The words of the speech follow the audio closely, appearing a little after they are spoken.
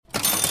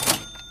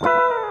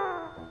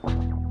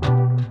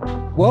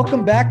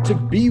Welcome back to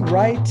Be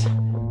Right.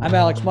 I'm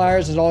Alex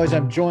Myers. As always,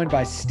 I'm joined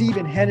by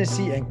Stephen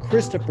Hennessy and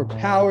Christopher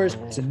Powers.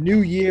 It's a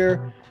new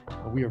year.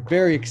 We are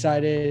very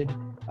excited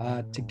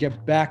to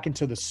get back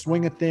into the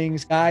swing of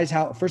things. Guys,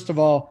 first of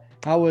all,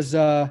 how was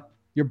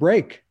your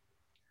break?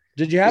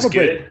 Did you have a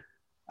break? Good.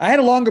 I had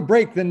a longer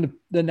break than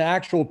the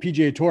actual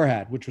PGA Tour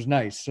had, which was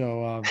nice.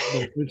 So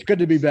it's good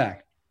to be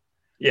back.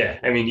 Yeah,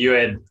 I mean, you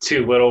had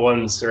two little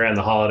ones around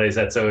the holidays.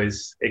 That's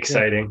always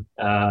exciting.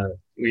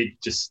 We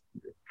just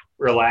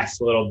relaxed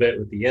a little bit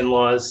with the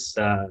in-laws,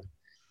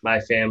 my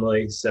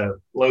family, so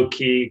low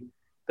key.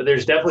 But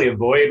there's definitely a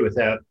void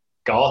without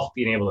golf,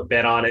 being able to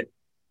bet on it.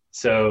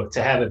 So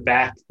to have it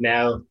back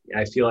now,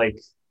 I feel like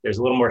there's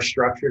a little more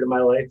structure to my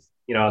life.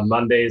 You know, on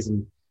Mondays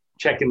and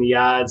checking the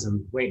odds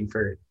and waiting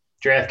for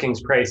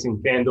DraftKings pricing,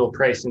 FanDuel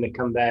pricing to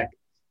come back.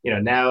 You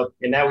know,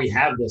 now we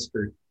have this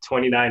for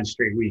 29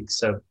 straight weeks.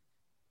 So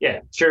yeah,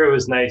 sure, it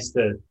was nice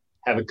to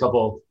have a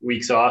couple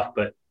weeks off,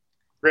 but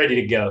ready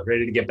to go,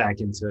 ready to get back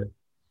into it.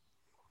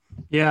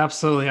 Yeah,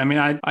 absolutely. I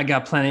mean, I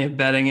got plenty of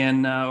betting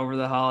in over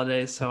the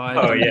holidays, so I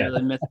Oh didn't yeah,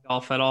 really miss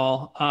golf at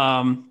all.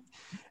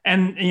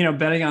 And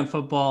betting on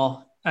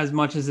football, as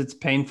much as it's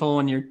painful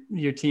when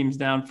your team's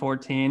down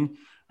 14,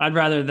 I'd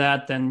rather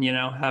that than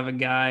have a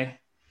guy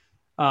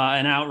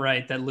an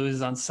outright that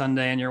loses on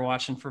Sunday and you're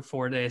watching for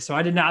 4 days. So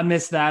I did not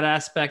miss that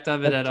aspect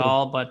of it at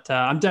all. But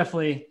I'm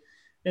definitely,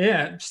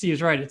 yeah,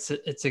 Steve's right.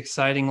 It's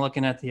exciting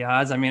looking at the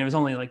odds. I mean, it was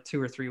only like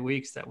 2 or 3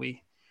 weeks that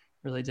we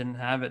really didn't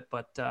have it,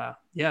 but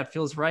yeah, it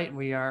feels right.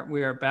 We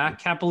are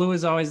back. Kapalua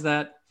is always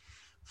that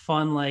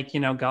fun,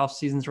 golf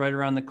season's right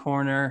around the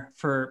corner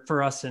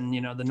for us in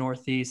the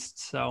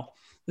Northeast. So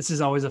this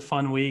is always a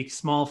fun week.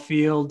 Small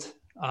field.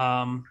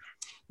 Not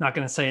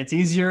going to say it's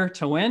easier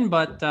to win,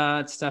 but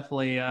it's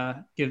definitely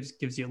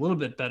gives you a little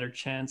bit better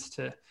chance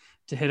to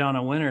hit on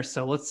a winner.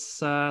 So let's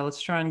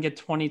try and get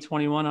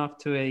 2021 off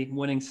to a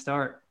winning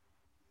start.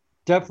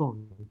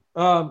 Definitely.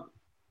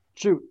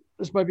 Shoot.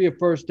 This might be a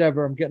first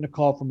ever. I'm getting a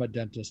call from a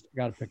dentist. I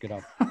got to pick it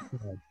up.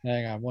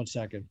 Hang on 1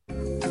 second.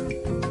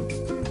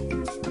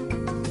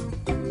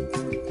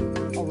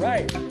 All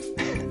right.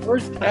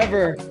 First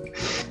ever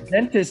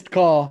dentist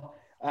call.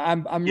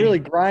 I'm really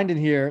grinding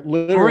here.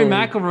 Literally.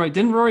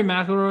 Didn't Rory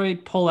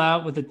McIlroy pull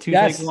out with a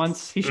toothache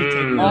once? He should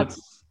take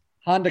notes.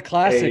 Honda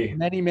Classic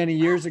many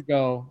years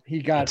ago.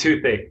 He got a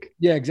toothache.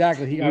 Yeah,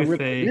 exactly. He got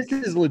ripped. This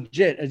is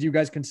legit, as you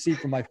guys can see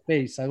from my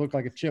face. I look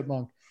like a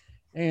chipmunk.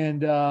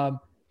 And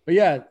but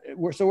yeah,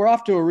 we're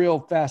off to a real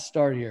fast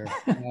start here.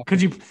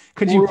 Could you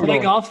play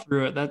golf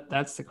through it?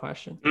 That's the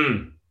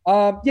question.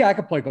 Yeah, I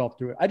could play golf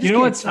through it.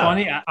 What's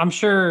funny? I'm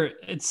sure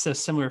it's a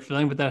similar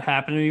feeling, but that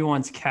happened to me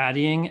once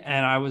caddying,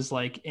 and I was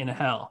like in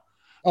hell.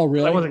 Oh,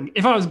 really?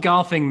 If I was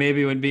golfing,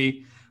 maybe it would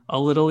be a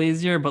little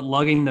easier, but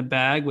lugging the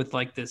bag with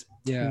like this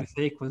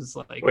toothache was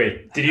like.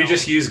 Wait, did you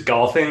just use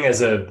golfing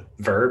as a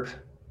verb?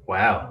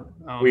 Wow.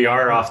 We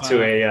are off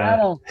to a.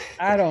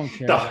 I don't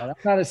care.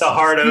 The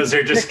hardos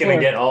are just going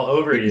to get all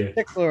over you.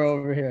 Stickler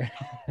over here.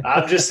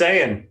 I'm just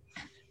saying.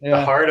 The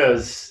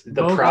hardos,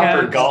 the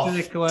proper golf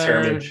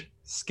termage.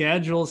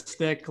 Schedule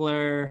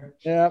stickler.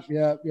 Yep.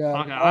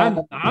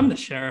 I'm the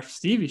sheriff.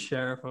 Stevie's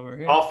sheriff over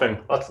here.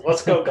 Golfing.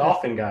 Let's go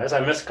golfing, guys. I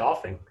miss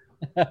golfing.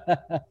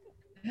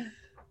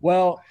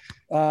 Well,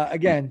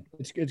 again,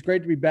 it's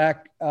great to be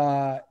back.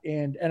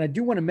 And I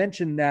do want to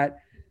mention that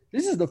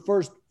this is the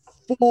first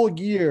full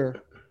year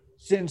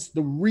since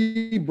the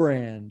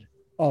rebrand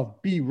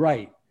of Be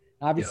Right.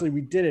 Obviously,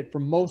 we did it for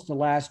most of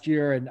last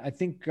year, and I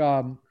think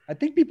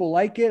people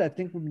like it. I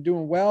think we've been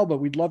doing well, but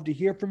we'd love to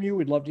hear from you.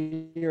 We'd love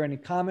to hear any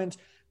comments.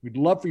 We'd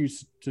love for you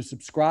to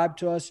subscribe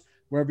to us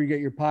wherever you get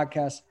your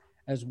podcasts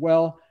as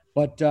well.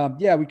 But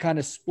yeah, we kind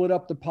of split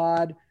up the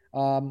pod.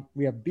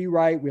 We have Be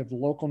Right. We have the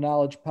Local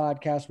Knowledge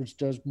podcast, which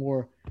does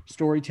more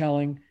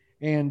storytelling.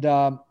 And,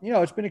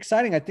 it's been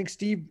exciting. I think,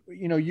 Steve,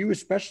 you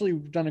especially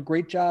have done a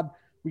great job.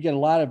 We get a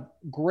lot of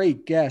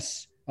great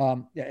guests,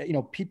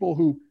 people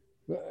who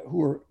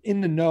are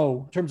in the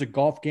know in terms of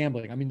golf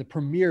gambling. I mean, the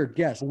premier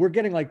guests. We're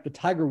getting like the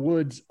Tiger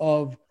Woods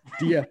of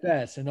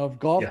DFS and of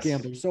golf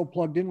gambling. So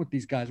plugged in with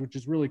these guys, which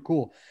is really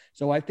cool.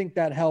 So I think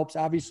that helps.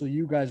 Obviously,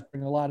 you guys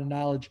bring a lot of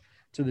knowledge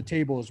to the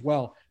table as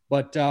well.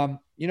 But,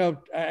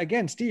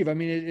 again, Steve, I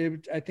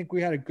mean, I think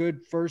we had a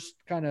good first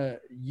kind of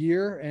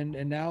year,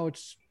 and now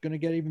it's going to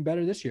get even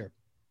better this year.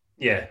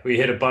 Yeah, we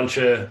hit a bunch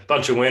of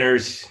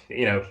winners.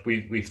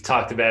 We've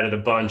talked about it a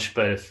bunch,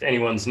 but if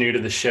anyone's new to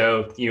the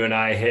show, you and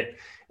I hit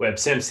Webb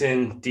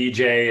Simpson,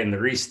 DJ, and the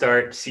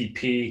restart.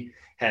 CP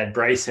had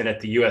Bryson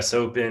at the U.S.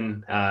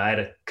 Open. I had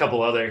a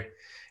couple other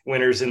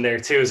winners in there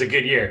too. It was a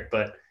good year,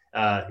 but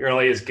you're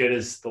only as good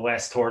as the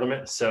last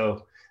tournament.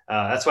 So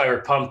that's why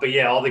we're pumped. But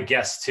yeah, all the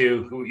guests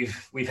too.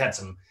 We've had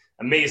some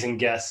amazing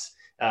guests,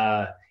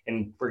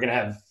 and we're gonna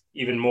have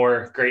even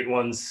more great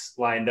ones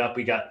lined up.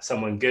 We got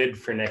someone good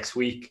for next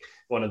week,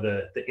 one of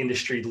the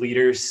industry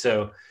leaders.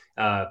 So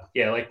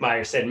like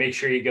Meyer said, make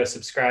sure you go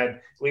subscribe,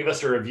 leave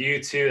us a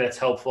review too. That's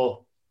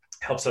helpful.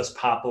 Helps us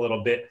pop a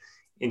little bit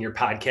in your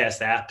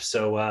podcast app.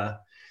 So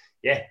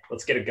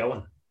let's get it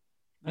going.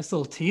 Nice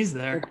little tease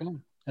there.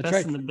 That's Best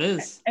right. in the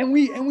biz. And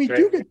we That's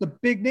do right. get the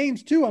big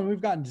names too. I mean,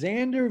 we've got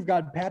Xander, we've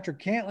got Patrick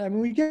Cantlay. I mean,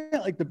 we get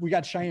like we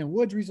got Cheyenne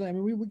Woods recently. I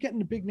mean, we're getting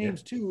the big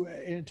names too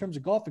in terms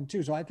of golfing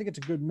too. So I think it's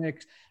a good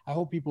mix. I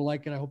hope people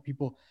like it. I hope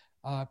people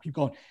keep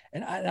going.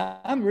 And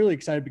I'm really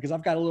excited because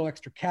I've got a little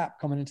extra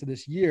cap coming into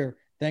this year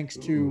thanks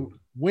to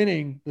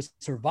winning the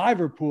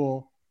Survivor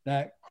pool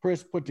that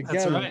Chris put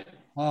together. That's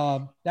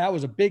right. That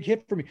was a big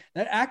hit for me.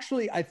 That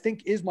actually, I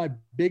think, is my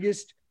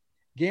biggest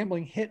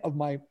gambling hit of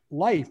my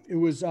life. It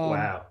was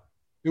Wow.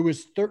 It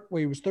was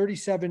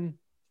 37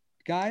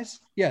 guys.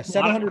 Yeah,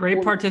 700.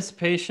 Great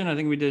participation. I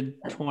think we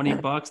did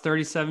 $20.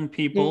 37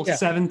 people. Yeah.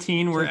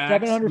 17 were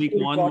at week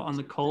one $740 on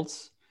the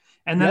Colts,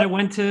 and then it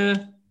went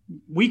to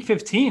week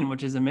 15,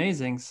 which is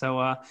amazing.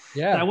 So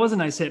that was a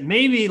nice hit.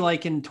 Maybe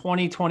like in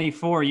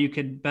 2024, you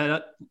could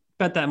bet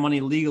that money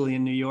legally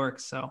in New York.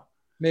 So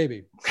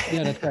maybe,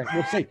 yeah, that's right.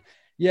 We'll see.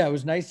 Yeah, it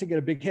was nice to get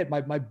a big hit.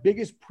 My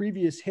biggest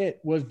previous hit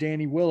was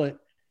Danny Willett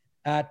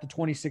at the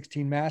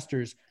 2016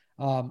 Masters.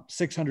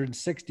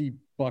 $660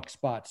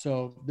 spot.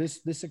 So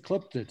this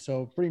eclipsed it.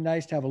 So pretty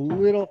nice to have a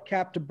little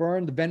cap to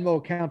burn. The Venmo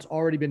account's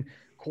already been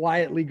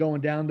quietly going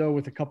down though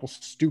with a couple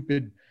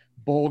stupid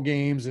bowl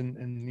games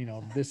and you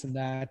know, this and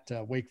that,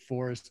 Wake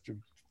Forest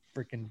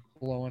freaking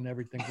blowing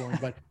everything going.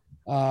 But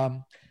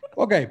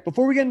okay,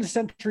 before we get into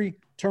Century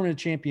Tournament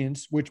of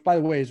Champions, which by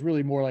the way is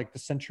really more like the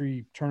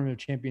Century Tournament of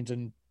Champions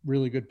and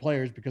really good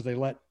players because they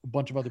let a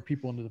bunch of other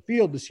people into the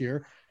field this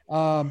year.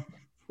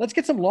 Let's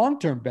get some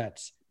long-term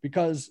bets.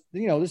 Because,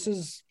 you know, this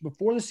is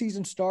before the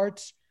season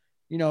starts,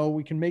 you know,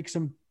 we can make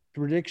some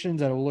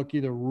predictions that will look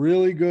either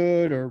really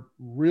good or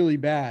really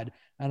bad.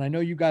 And I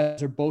know you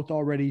guys are both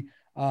already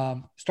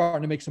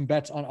starting to make some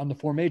bets on the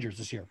four majors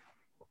this year.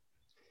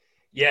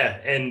 Yeah.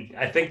 And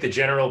I think the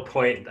general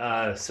point,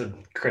 so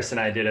Chris and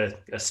I did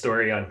a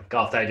story on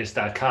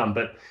golfdigest.com,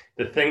 but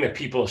the thing that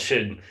people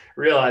should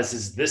realize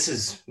is this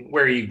is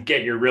where you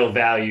get your real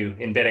value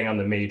in betting on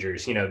the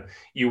majors. You know,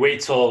 you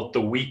wait till the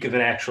week of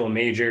an actual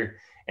major.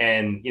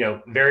 And, you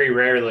know, very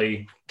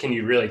rarely can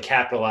you really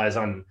capitalize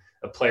on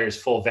a player's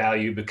full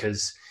value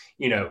because,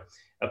 you know,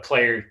 a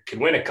player could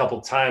win a couple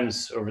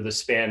times over the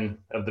span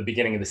of the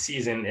beginning of the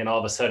season and all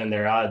of a sudden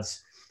their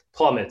odds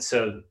plummet.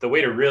 So the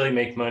way to really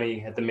make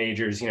money at the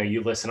majors, you know,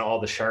 you listen to all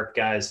the sharp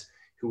guys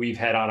who we've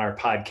had on our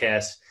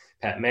podcast,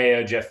 Pat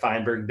Mayo, Jeff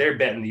Feinberg, they're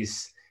betting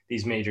these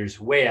majors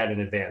way out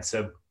in advance.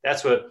 So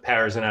that's what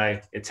Powers and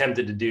I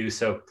attempted to do.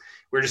 So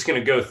we're just going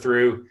to go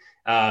through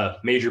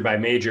major by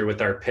major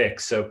with our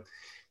picks. So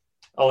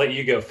I'll let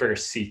you go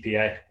first,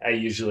 CP. I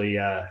usually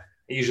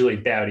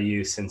bow to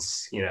you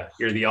since, you know,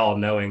 you're the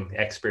all-knowing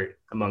expert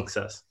amongst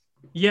us.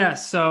 Yeah.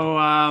 So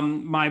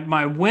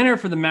my winner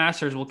for the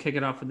Masters, we'll kick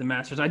it off with the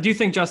Masters. I do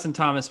think Justin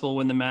Thomas will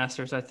win the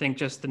Masters. I think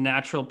just the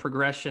natural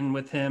progression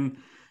with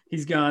him,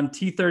 he's gone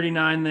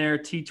T39 there,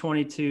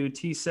 T22,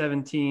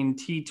 T17,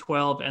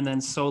 T12, and then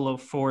solo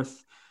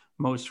fourth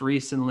most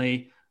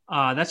recently.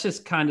 That's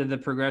just kind of the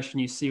progression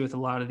you see with a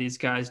lot of these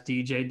guys.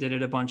 DJ did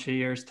it a bunch of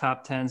years,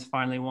 top tens,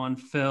 finally won.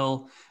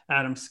 Phil,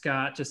 Adam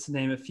Scott, just to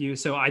name a few.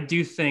 So I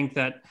do think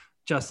that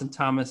Justin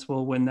Thomas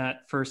will win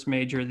that first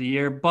major of the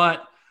year,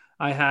 but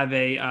I have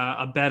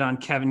a bet on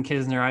Kevin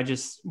Kisner.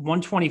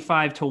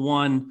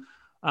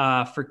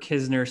 125-1 for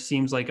Kisner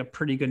seems like a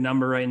pretty good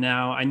number right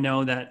now. I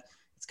know that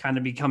it's kind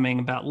of becoming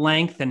about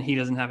length and he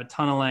doesn't have a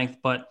ton of length,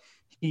 but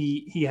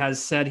he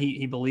has said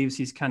he believes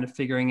he's kind of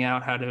figuring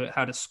out how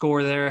to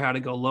score there, how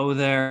to go low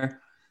there.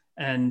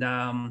 And,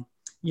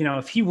 you know,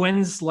 if he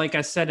wins, like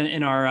I said,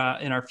 in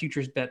our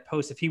futures bet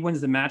post, if he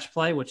wins the match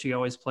play, which he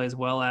always plays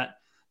well at,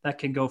 that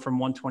could go from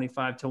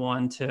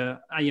 125-1 to,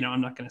 you know,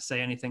 I'm not going to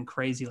say anything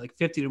crazy like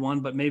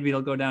 50-1, but maybe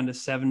it'll go down to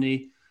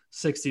 70,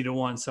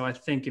 60-1. So I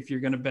think if you're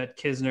going to bet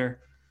Kisner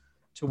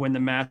to win the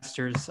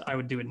Masters, I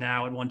would do it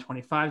now at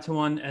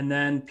 125-1. And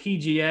then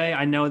PGA,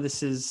 I know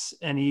this is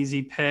an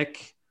easy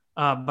pick.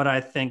 But I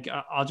think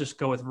I'll just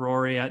go with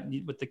Rory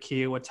with the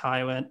Kiowa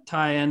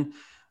tie-in.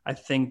 I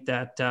think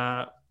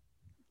that,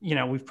 you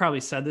know, we've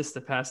probably said this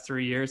the past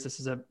 3 years. This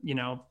is a, you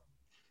know,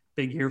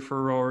 big year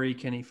for Rory.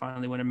 Can he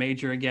finally win a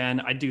major again?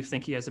 I do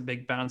think he has a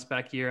big bounce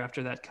back year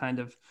after that kind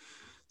of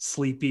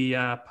sleepy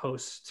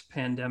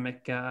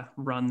post-pandemic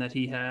run that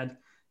he had.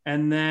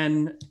 And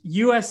then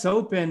US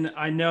Open,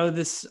 I know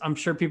this, I'm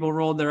sure people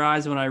rolled their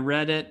eyes when I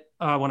read it.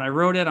 When I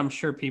wrote it, I'm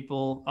sure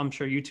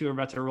you two are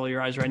about to roll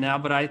your eyes right now,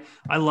 but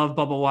I love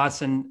Bubba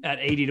Watson at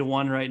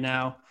 80-1 right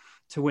now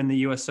to win the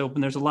US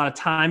Open. There's a lot of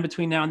time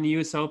between now and the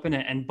US Open,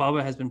 and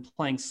Bubba has been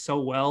playing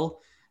so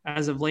well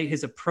as of late.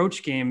 His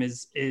approach game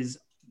is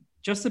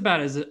just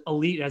about as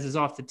elite as his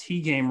off the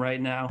tee game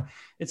right now.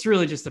 It's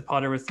really just a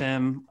putter with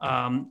him.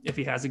 If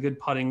he has a good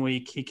putting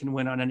week, he can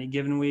win on any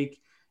given week.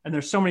 And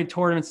there's so many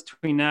tournaments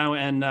between now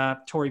and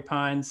Torrey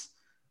Pines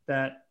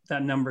that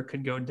number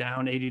could go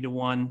down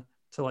 80-1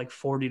 to like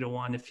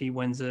 40-1 if he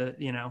wins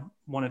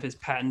one of his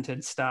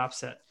patented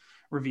stops at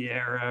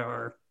Riviera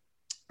or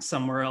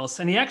somewhere else.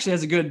 And he actually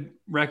has a good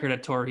record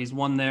at Torrey. He's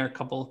won there, a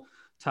couple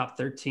top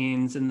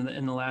 13s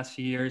in the last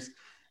few years.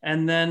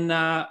 And then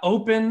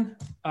Open,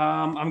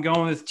 I'm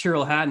going with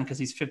Tyrrell Hatton because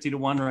he's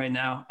 50-1 right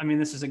now. I mean,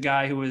 this is a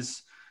guy who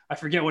was, I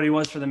forget what he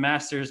was for the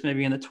Masters,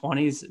 maybe in the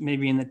 20s,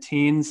 maybe in the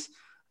teens.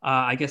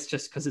 I guess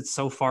just because it's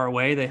so far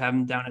away, they have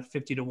him down at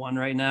 50-1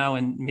 right now,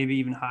 and maybe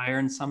even higher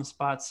in some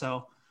spots.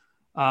 So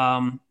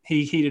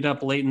he heated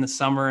up late in the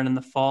summer and in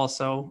the fall.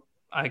 So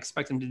I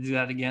expect him to do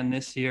that again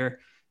this year.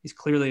 He's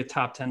clearly a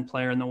top 10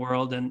 player in the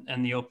world,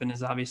 and the Open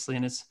is obviously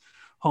in his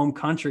home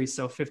country.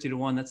 So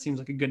 50-1, that seems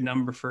like a good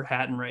number for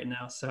Hatton right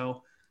now.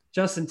 So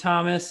Justin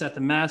Thomas at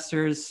the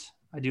Masters.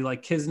 I do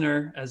like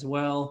Kisner as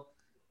well.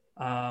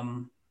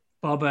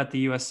 Bubba at the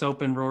US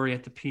Open, Rory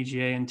at the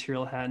PGA, and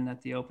Tyrrell Hatton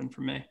at the Open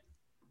for me.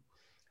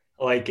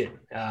 I like it.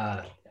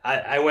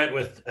 I went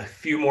with a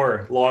few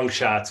more long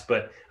shots,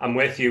 but I'm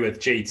with you with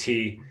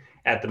JT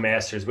at the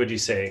Masters. What'd you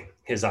say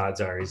his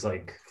odds are? He's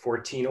like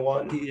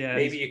 14-1. Yeah,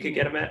 maybe you could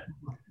get him at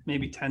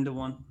maybe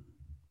 10-1.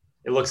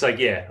 It looks like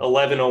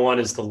 11-1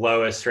 is the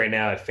lowest right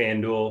now at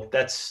FanDuel.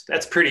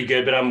 That's pretty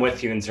good, but I'm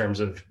with you in terms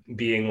of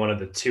being one of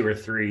the 2 or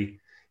 3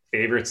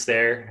 favorites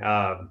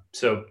there.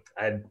 So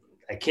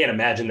I can't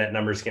imagine that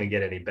number is going to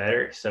get any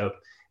better. So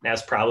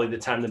now's probably the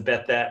time to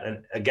bet that.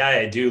 And a guy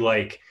I do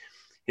like,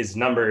 his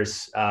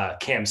numbers,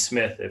 Cam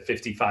Smith at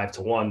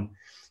 55-1.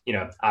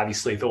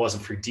 Obviously, if it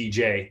wasn't for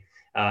DJ,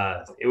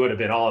 it would have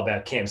been all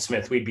about Cam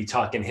Smith. We'd be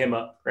talking him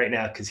up right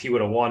now because he would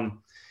have won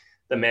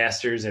the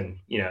Masters. And,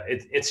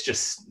 it's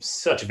just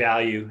such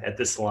value at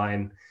this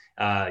line.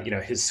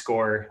 His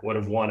score would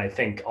have won, I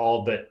think,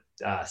 all but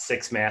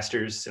 6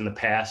 Masters in the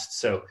past.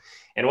 So,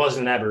 and it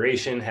wasn't an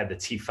aberration, had the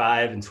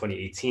T5 in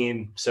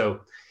 2018.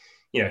 So,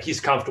 he's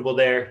comfortable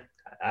there.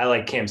 I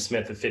like Cam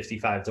Smith at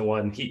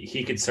 55-1.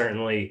 He could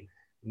certainly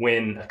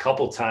win a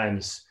couple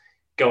times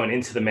going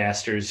into the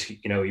Masters. He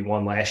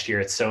won last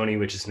year at Sony,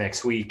 which is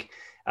next week.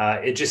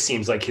 It just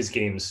seems like his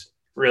game's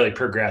really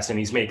progressing.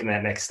 He's making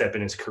that next step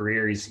in his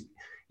career. He's a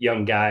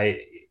young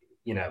guy.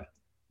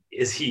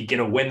 Is he going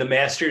to win the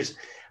Masters?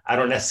 I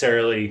don't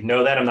necessarily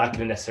know that. I'm not going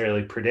to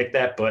necessarily predict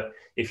that. But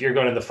if you're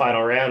going to the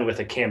final round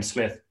with a Cam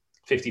Smith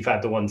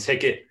 55-1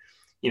 ticket,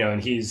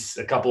 and he's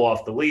a couple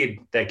off the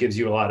lead, that gives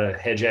you a lot of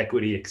hedge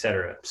equity, et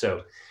cetera.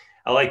 So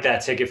I like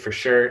that ticket for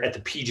sure. At the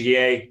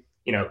PGA,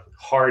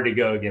 hard to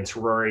go against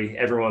Rory.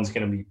 Everyone's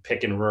going to be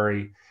picking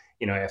Rory,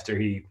 after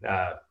he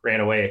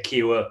ran away at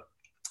Kiawah.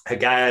 A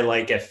guy I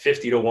like at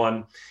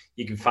 50-1,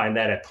 you can find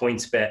that at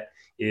PointsBet,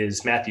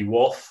 is Matthew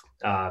Wolff.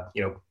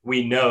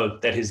 We know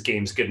that his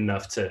game's good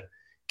enough to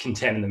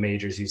contend in the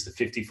majors. He's the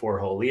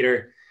 54-hole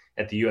leader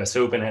at the US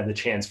Open, had the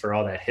chance for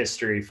all that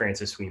history,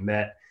 Francis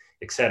Ouimet,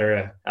 et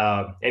cetera.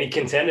 And he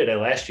contended at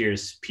last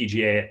year's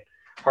PGA at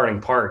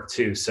Harding Park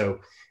too. So,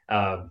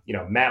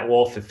 Matt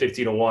Wolff at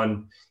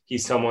 50-1,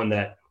 he's someone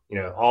that,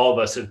 all of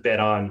us have bet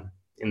on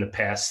in the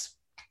past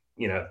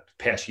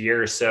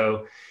year or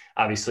so.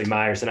 Obviously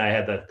Myers and I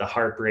had the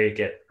heartbreak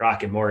at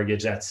Rocket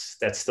Mortgage. That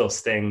still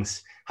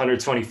stings.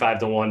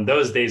 125-1.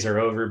 Those days are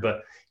over,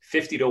 but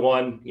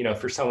 50-1,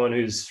 for someone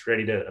who's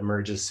ready to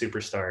emerge as a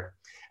superstar,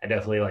 I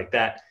definitely like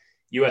that.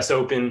 US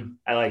Open,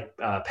 I like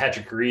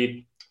Patrick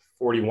Reed,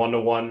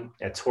 41-1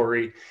 at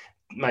Torrey.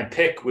 My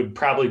pick would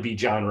probably be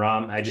Jon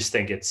Rahm. I just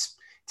think it's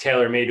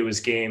tailor-made to his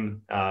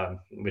game,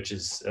 which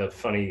is a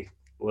funny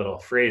little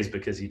phrase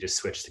because he just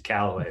switched to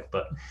Callaway.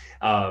 But,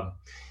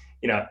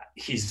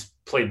 he's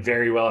played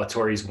very well at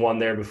Torrey. He's won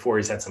there before.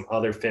 He's had some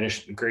other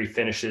great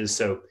finishes.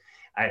 So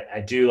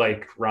I do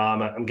like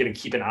Rahm. I'm going to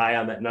keep an eye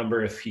on that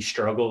number. If he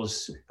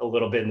struggles a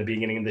little bit in the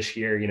beginning of this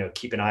year,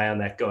 keep an eye on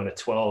that going to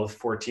 12,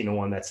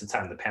 14-1. That's the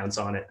time to pounce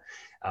on it.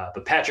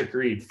 But Patrick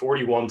Reed,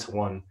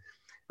 41-1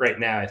 right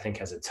now, I think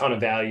has a ton of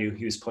value.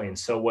 He was playing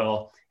so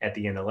well at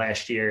the end of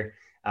last year.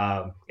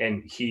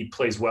 And he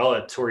plays well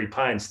at Torrey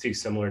Pines too,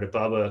 similar to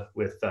Bubba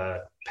with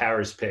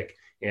Power's pick.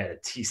 He had a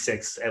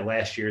T6 at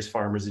last year's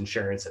Farmers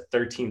Insurance at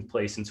 13th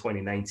place in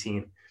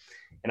 2019.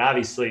 And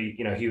obviously,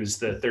 he was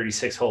the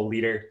 36-hole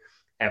leader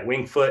at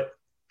Winged Foot.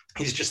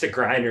 He's just a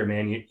grinder,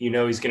 man.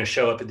 He's going to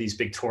show up at these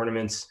big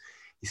tournaments.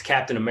 He's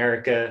Captain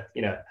America.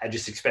 I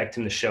just expect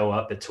him to show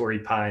up at Torrey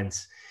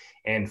Pines.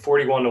 And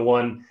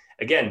 41-1,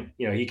 again,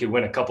 he could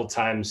win a couple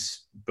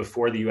times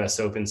before the US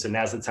Open. So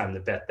now's the time to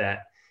bet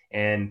that.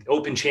 And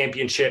Open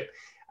Championship,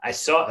 I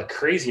saw a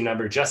crazy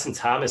number, Justin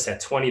Thomas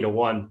at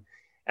 20-1.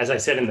 As I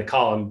said in the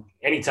column,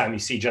 anytime you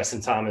see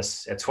Justin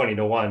Thomas at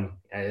 20-1,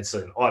 it's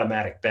an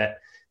automatic bet.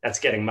 That's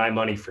getting my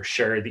money for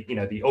sure.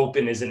 The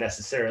Open isn't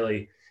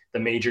necessarily the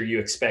major you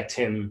expect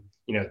him,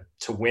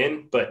 to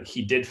win, but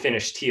he did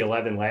finish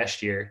T11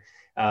 last year,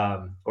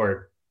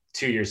 or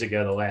 2 years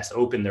ago, the last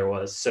Open there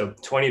was. So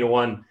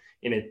 20-1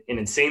 in an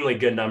insanely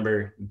good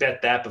number.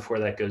 Bet that before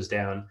that goes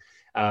down.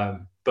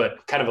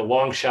 But kind of a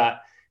long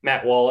shot,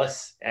 Matt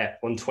Wallace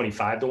at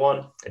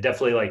 125-1. I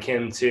definitely like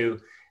him too.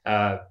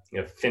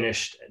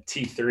 Finished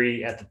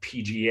T3 at the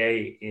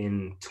PGA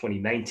in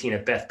 2019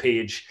 at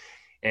Bethpage,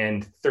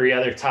 and 3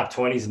 other top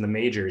 20s in the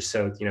majors.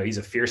 So, he's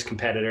a fierce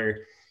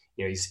competitor.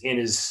 He's in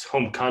his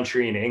home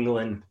country in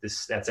England.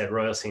 That's at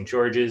Royal St.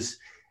 George's.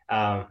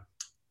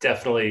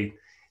 Definitely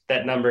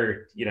that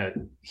number,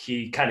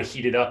 he kind of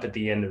heated up at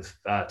the end of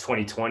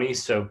 2020.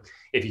 So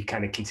if he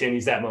kind of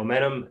continues that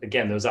momentum,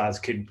 again, those odds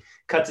could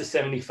cut to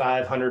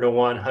 75, 100 to 1,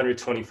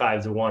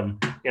 125 to 1.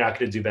 You're not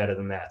going to do better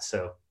than that.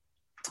 So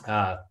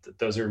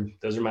those are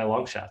my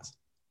long shots.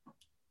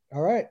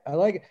 All right. I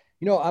like it.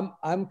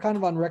 I'm kind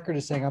of on record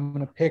as saying I'm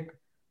going to pick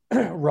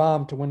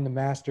Rahm to win the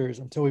Masters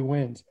until he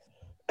wins.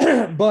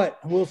 But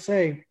I will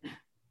say,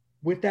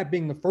 with that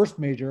being the first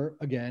major,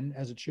 again,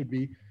 as it should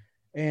be,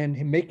 and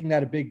him making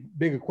that a big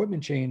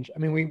equipment change, I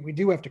mean, we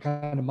do have to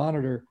kind of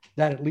monitor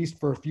that at least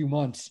for a few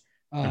months.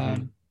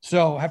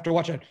 So I have to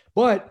watch it.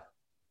 But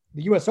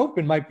the U.S.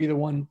 Open might be the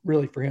one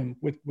really for him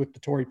with the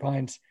Torrey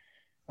Pines,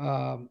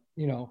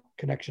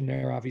 connection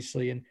there,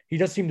 obviously. And he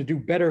does seem to do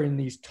better in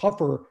these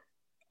tougher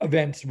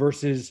events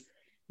versus,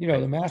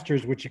 the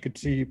Masters, which you could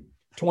see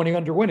 20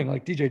 under winning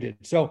like DJ did.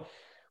 So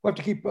we'll have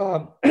to keep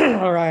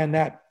our eye on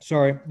that.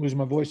 Sorry, I'm losing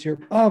my voice here.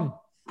 I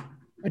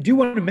do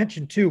want to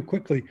mention too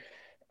quickly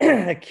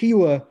at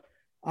Kiawah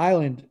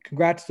Island,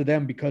 congrats to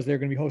them because they're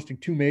going to be hosting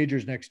two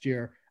majors next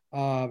year,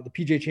 the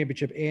PGA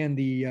Championship and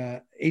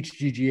the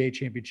HGGA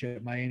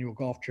Championship, my annual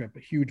golf trip. A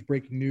huge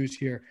breaking news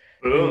here.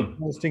 Boom.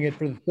 Hosting it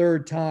for the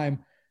third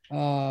time.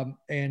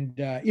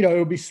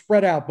 It'll be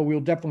spread out, but we'll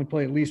definitely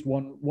play at least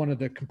one of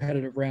the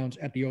competitive rounds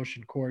at the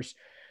Ocean Course.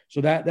 So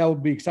that will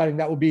be exciting.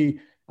 That will be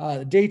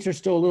the dates are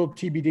still a little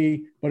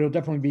TBD, but it'll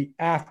definitely be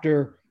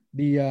after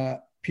the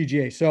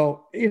PGA.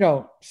 So,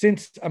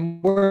 since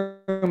I'm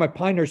wearing my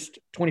Pinehurst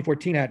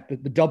 2014 hat,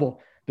 the double,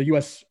 the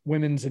U.S.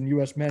 Women's and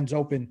U.S. Men's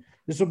Open,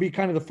 this will be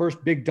kind of the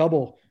first big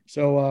double.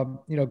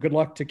 So, good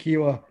luck to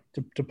Kiawah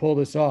to pull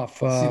this off.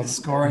 See the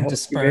scoring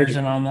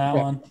dispersion on that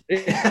one.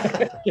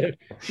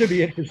 Should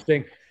be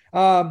interesting.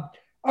 All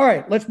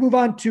right, let's move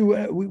on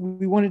to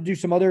we want to do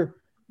some other,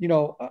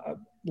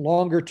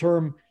 longer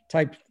term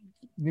type,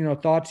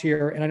 thoughts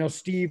here. And I know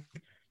Steve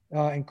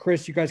and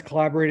Chris, you guys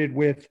collaborated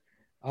with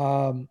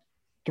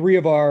three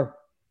of our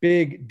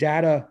big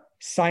data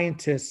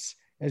scientists,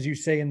 as you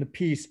say in the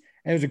piece.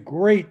 And it was a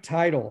great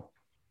title,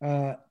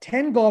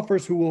 10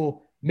 golfers who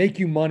will make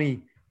you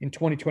money in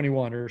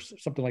 2021 or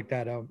something like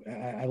that.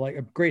 I like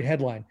a great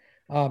headline.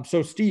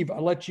 So Steve,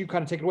 I'll let you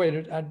kind of take it away.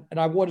 And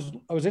I was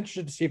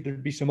interested to see if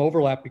there'd be some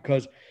overlap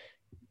because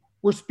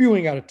we're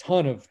spewing out a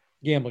ton of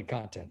gambling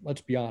content,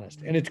 let's be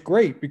honest. And it's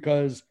great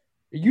because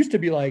it used to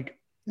be like,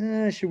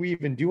 should we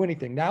even do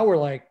anything? Now we're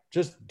like,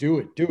 just do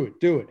it.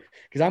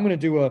 Because I'm going to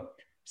do a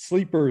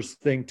sleepers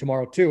thing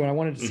tomorrow too. And I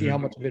wanted to see how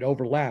much of it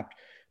overlapped,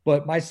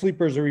 but my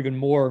sleepers are even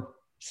more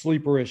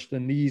sleeperish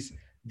than these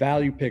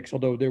value picks.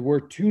 Although there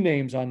were two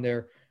names on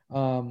there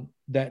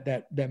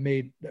that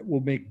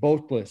will make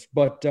both lists.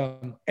 But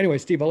anyway,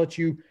 Steve, I'll let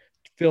you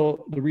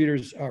fill the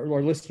readers or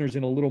our listeners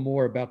in a little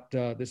more about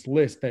this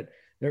list that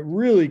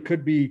really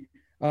could be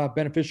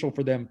beneficial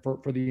for them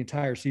for the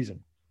entire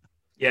season.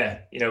 Yeah.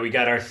 We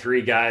got our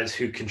three guys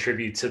who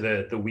contribute to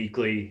the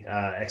weekly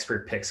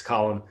expert picks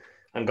column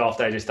on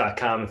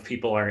golfdigest.com. If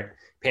people aren't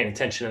paying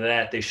attention to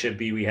that, they should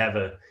be. We have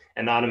a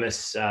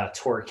anonymous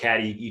tour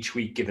caddy each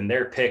week giving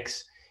their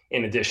picks,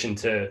 in addition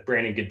to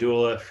Brandon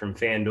Gadula from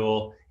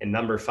FanDuel and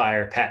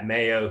Numberfire, Pat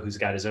Mayo, who's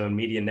got his own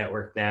media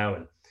network now,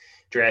 and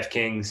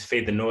DraftKings,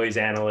 Fade the Noise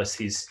analyst.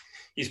 He's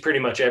pretty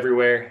much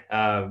everywhere.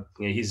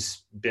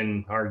 He's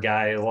been our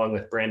guy along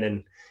with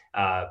Brandon,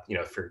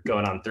 for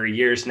going on 3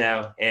 years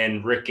now.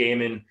 And Rick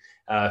Gehman,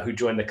 who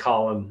joined the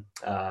column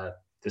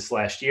this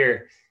last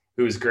year,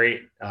 who was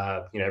great.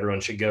 Everyone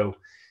should go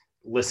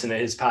listen to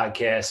his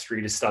podcast,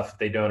 read his stuff if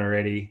they don't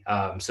already.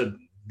 So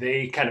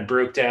they kind of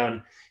broke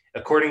down,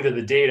 according to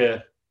the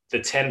data, the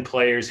 10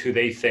 players who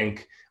they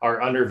think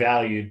are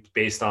undervalued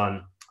based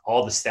on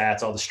all the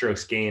stats, all the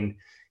strokes gained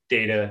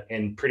data,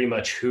 and pretty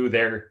much who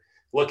they're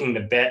looking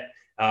to bet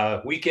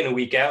week in and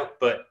week out,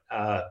 but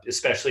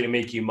especially to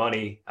make you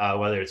money,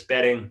 whether it's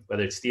betting,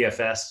 whether it's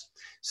DFS.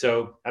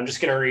 So I'm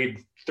just going to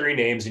read three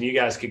names, and you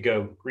guys could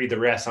go read the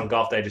rest on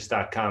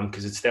golfdigest.com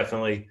because it's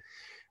definitely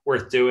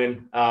worth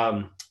doing.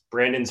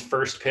 Brandon's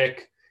first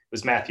pick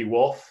was Matthew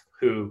Wolff,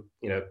 who,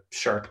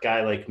 sharp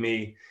guy like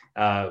me,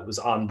 was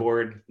on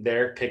board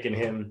there, picking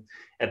him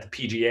at the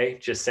PGA,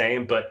 just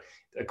saying. But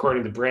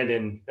according to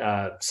Brandon,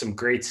 some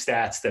great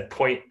stats that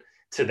point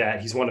to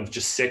that. He's one of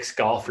just 6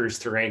 golfers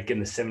to rank in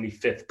the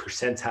 75th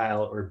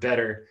percentile or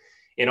better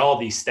in all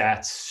these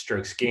stats,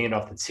 strokes gained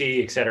off the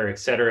tee, et cetera, et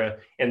cetera.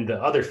 And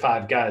the other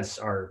 5 guys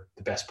are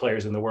the best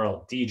players in the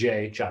world: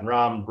 DJ, Jon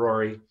Rahm,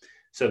 Rory.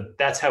 So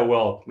that's how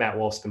well Matt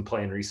Wolff's been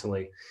playing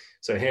recently.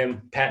 So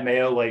him, Pat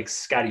Mayo likes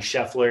Scotty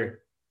Scheffler,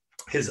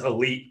 his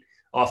elite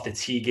off the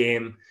tee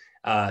game,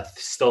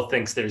 still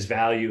thinks there's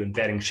value in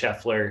betting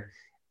Scheffler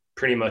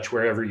pretty much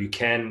wherever you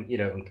can,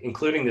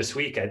 including this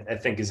week, I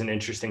think is an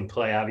interesting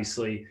play.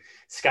 Obviously,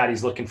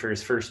 Scotty's looking for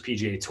his first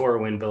PGA Tour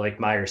win, but like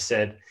Meyer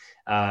said,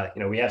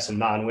 we have some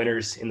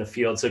non-winners in the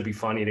field, so it'd be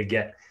funny to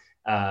get,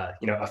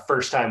 a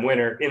first-time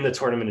winner in the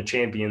Tournament of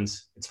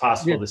Champions. It's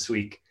possible this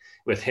week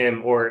with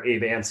him or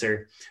Abe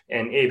Ancer.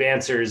 And Abe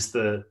Ancer is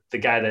the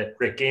guy that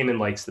Rick Gehman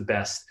likes the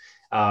best.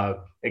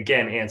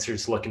 Again,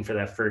 Ancer's looking for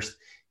that first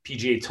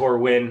PGA Tour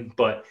win,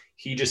 but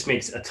he just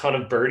makes a ton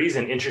of birdies.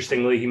 And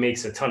interestingly, he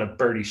makes a ton of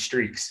birdie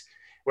streaks,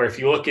 where if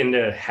you look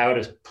into how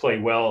to play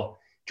well,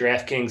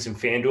 DraftKings and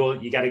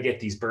FanDuel, you got to get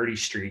these birdie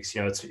streaks.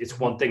 It's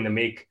one thing to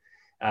make,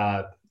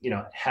 have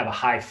a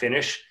high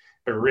finish,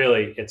 but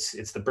really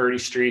it's the birdie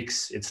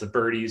streaks, it's the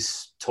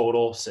birdies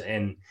totals.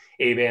 And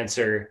Abe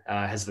Ancer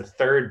has the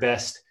third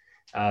best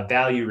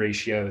value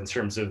ratio in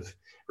terms of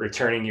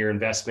returning your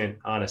investment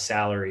on a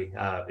salary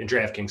in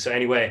DraftKings. So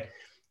anyway,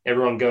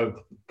 everyone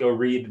go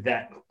read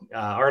that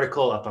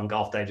article up on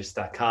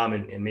golfdigest.com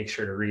and make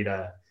sure to read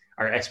our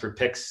expert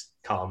picks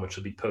column, which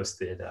will be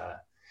posted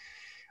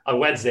on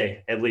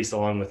Wednesday, at least,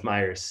 along with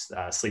Meyer's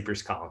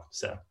sleepers column.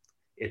 So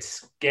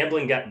it's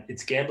gambling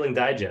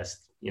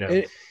digest.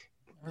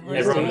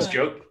 Everyone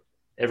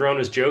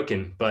was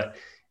joking, but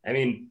I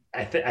mean,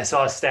 I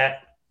saw a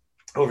stat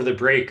over the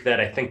break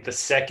that I think the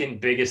second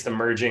biggest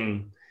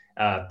emerging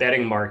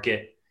betting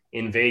market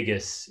in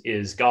Vegas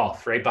is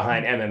golf, right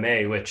behind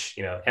MMA, which,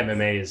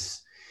 MMA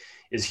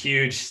is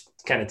huge,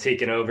 kind of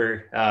taken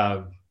over.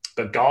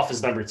 But golf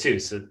is number 2.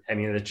 So, I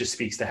mean, that just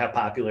speaks to how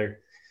popular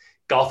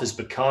golf has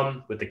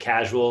become with the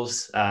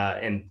casuals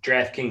and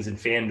DraftKings and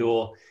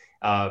FanDuel.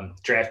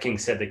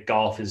 DraftKings said that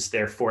golf is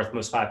their 4th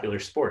most popular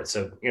sport.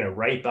 So,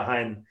 right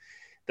behind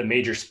the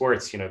major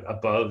sports,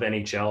 above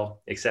NHL,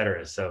 et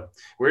cetera. So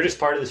we're just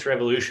part of this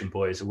revolution,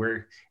 boys.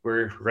 We're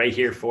right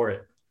here for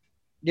it.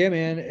 Yeah,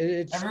 man.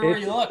 It's everywhere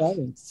it's you look.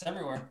 Exciting. It's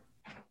everywhere.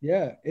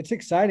 Yeah, it's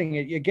exciting.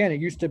 It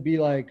used to be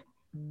like,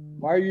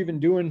 why are you even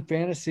doing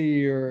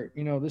fantasy or,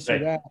 this or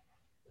that?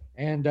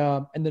 And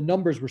the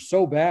numbers were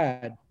so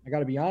bad. I got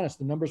to be honest,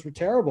 the numbers were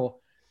terrible.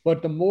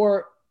 But the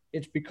more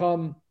it's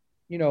become,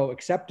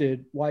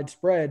 accepted,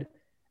 widespread,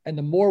 and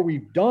the more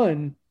we've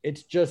done,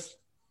 it's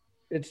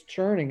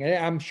churning.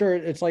 And I'm sure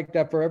it's like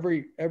that for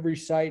every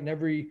site and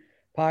every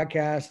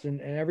podcast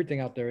and everything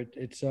out there.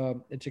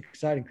 It's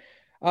exciting.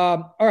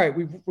 All right,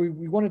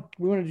 we want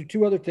to do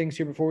 2 other things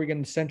here before we get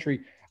into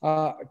Century.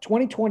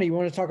 2020, we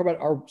want to talk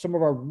about some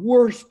of our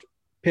worst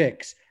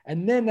picks,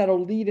 and then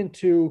that'll lead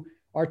into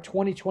our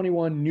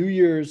 2021 New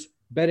Year's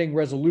betting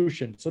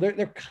resolution. So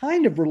they're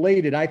kind of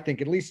related, I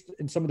think, at least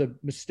in some of the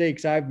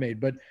mistakes I've made.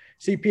 But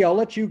CP, I'll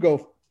let you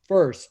go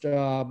first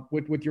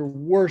with your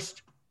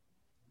worst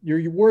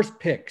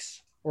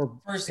picks. Or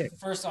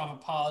first off,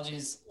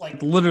 apologies.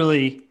 Like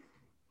literally,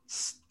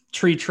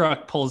 tree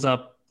truck pulls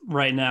up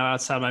right now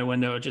outside my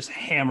window, just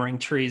hammering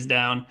trees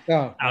down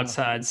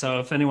outside. So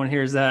if anyone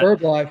hears that,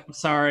 I'm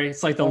sorry.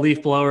 It's like the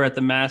leaf blower at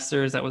the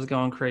Masters that was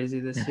going crazy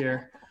this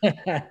year.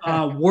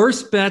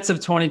 Worst bets of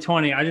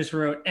 2020. I just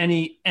wrote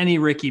any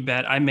Ricky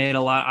bet. I made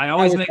a lot. I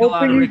always make a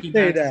lot of Ricky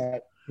bets.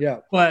 Yeah.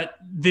 But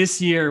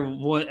this year,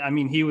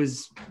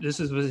 this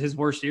was his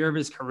worst year of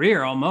his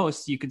career,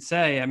 almost, you could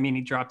say. I mean,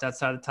 he dropped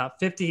outside the top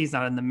 50. He's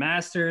not in the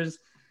Masters.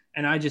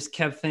 And I just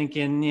kept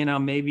thinking,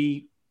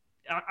 maybe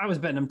I was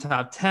betting him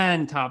top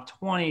 10, top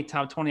 20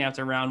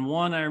 after round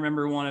 1. I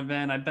remember one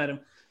event. I bet him,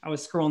 I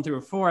was scrolling through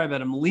a 4. I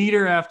bet him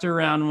leader after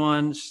round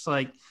 1. Just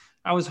like,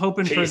 I was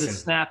hoping for the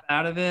snap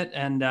out of it.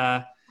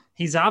 And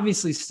he's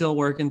obviously still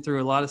working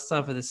through a lot of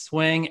stuff with his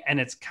swing, and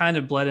it's kind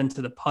of bled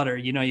into the putter.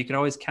 You could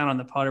always count on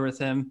the putter with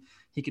him.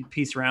 He could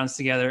piece rounds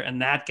together,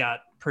 and that got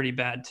pretty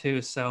bad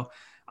too. So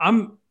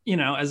I'm,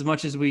 as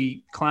much as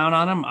we clown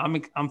on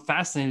him, I'm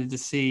fascinated to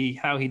see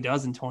how he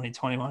does in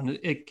 2021.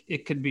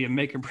 It could be a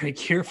make or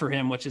break year for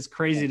him, which is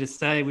crazy to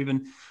say. We've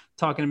been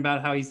talking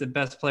about how he's the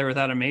best player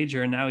without a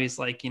major, and now he's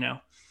like,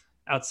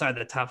 outside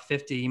the top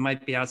 50. He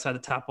might be outside the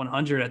top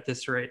 100 at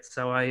this rate.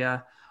 So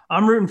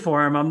I'm rooting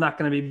for him. I'm not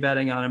going to be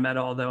betting on him at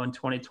all, though, in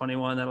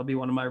 2021. That'll be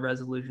one of my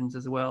resolutions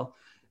as well.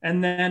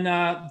 And then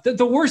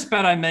the worst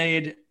bet I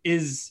made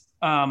is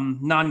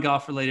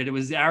non-golf related. It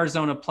was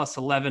Arizona plus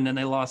 11, and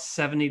they lost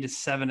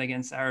 70-7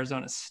 against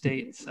Arizona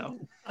State. So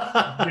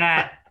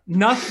that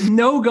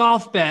no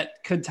golf bet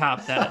could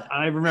top that.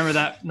 I remember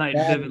that night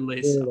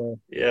vividly. So.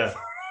 Yeah.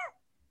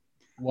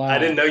 Wow. I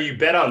didn't know you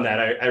bet on that.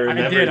 I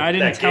remember. I did. I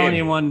didn't tell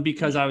anyone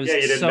because I was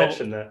you didn't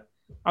mention that.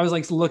 I was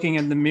like looking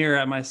in the mirror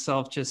at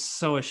myself, just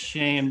so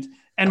ashamed.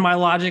 And my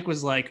logic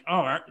was like,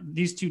 oh,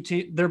 these two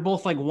teams, they're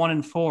both like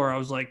 1-4. I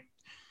was like,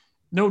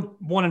 no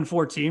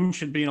 1-4 team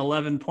should be an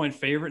 11-point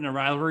favorite in a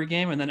rivalry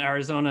game. And then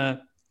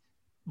Arizona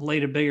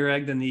laid a bigger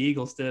egg than the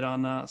Eagles did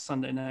on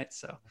Sunday night.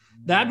 So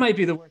that might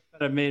be the worst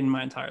bet I've made in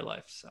my entire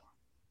life. So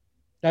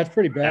that's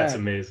pretty bad. That's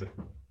amazing.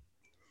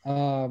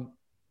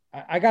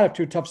 I got up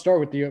to a tough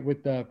start with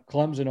the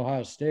Clemson,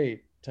 Ohio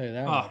State. I'll tell you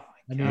that. Oh,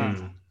 my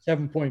God.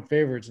 7-point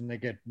favorites and they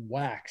get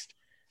waxed.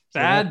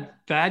 So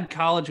bad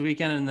college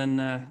weekend and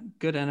then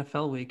good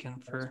NFL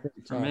weekend for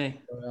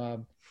me. But,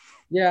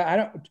 I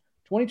don't.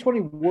 2020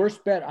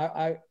 worst bet.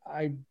 I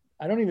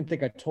don't even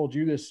think I told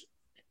you this,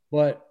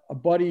 but a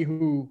buddy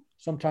who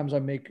sometimes I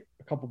make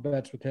a couple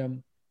bets with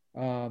him.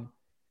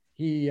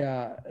 He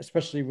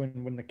especially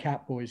when the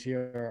Cap boys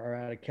here are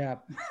out of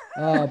Cap.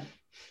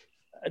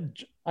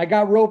 I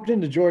got roped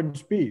into Jordan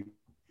Spieth.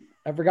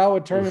 I forgot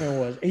what tournament it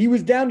was. He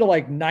was down to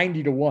like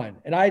 90-1.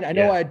 And I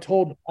know I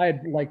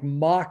had like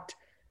mocked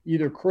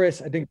either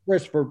Chris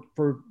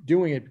for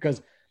doing it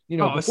because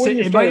before the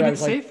year it might started, I have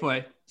was been like,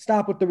 Safeway.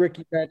 stop with the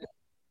Ricky bet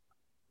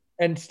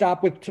and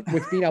stop with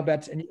female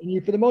bets. And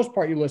you, for the most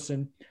part, you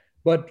listen.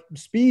 But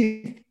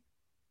Spieth,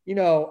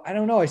 I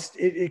don't know.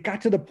 It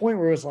got to the point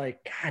where it was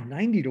like, God,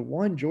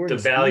 90-1 Jordan.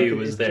 The value Spieth,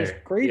 was it's there.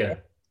 Just great. Yeah.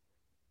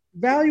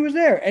 Value was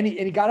there. And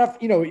he got off,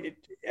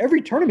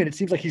 every tournament, it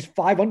seems like he's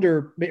 5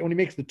 under when he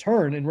makes the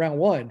turn in round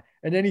 1.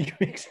 And then he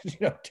makes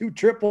 2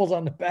 triples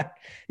on the back.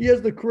 He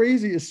has the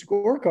craziest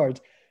scorecards.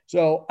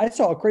 So I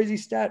saw a crazy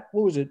stat.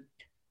 What was it?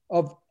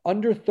 Of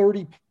under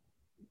 30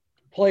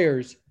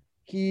 players,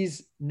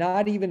 he's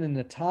not even in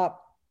the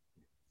top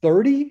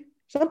 30.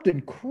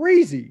 Something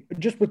crazy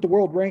just with the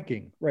world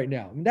ranking right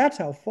now. I mean, that's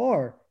how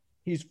far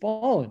he's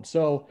fallen.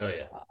 So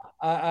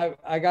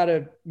I got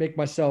to make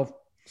myself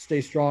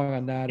stay strong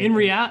on that. In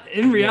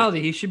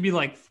reality, he should be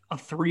like a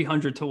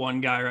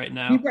 300-1 guy right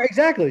now.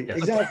 Exactly.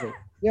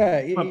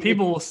 Yeah. But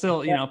people will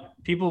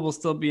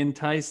still be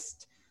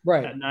enticed.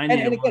 Right. At 90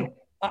 and again,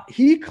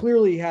 he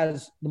clearly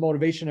has the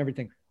motivation and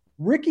everything.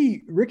 Ricky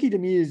to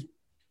me is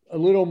a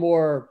little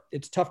more,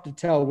 it's tough to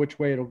tell which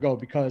way it'll go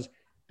because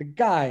the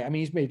guy, I mean,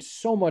 he's made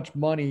so much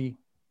money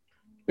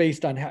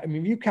based on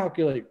if you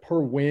calculate per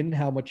win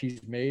how much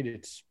he's made,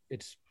 it's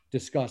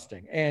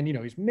disgusting. And,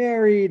 he's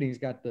married and he's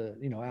got the,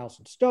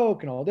 Allison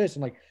Stoke and all this.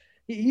 And like,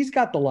 he's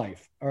got the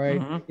life. All right.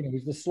 Mm-hmm.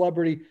 He's the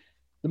celebrity.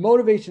 The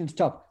motivation is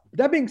tough. But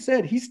that being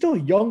said, he's still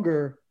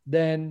younger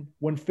than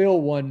when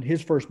Phil won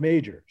his first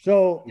major.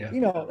 So,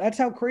 that's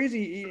how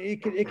crazy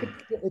it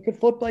could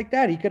flip like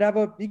that. He could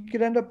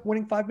end up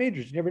winning 5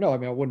 majors. You never know. I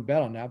mean, I wouldn't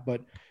bet on that,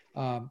 but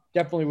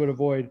definitely would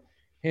avoid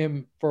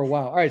him for a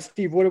while. All right,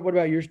 Steve, what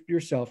about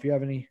yourself? You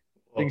have any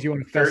things you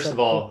want to first of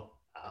all,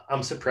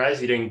 I'm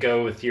surprised you didn't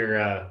go with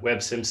your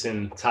Webb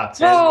Simpson top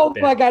 10. Oh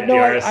my God. No,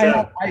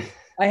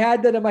 I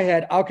had that in my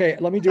head. Okay.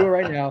 Let me do it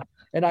right now.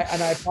 And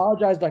I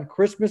apologized on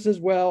Christmas as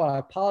well. I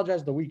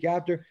apologized the week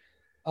after.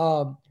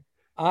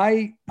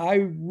 I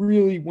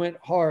really went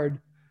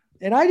hard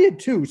and I did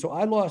too. So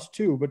I lost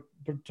 2,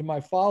 but to my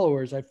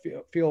followers, I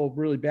feel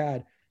really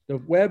bad. The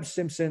Webb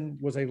Simpson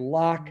was a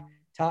lock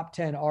top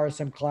 10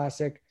 RSM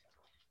Classic.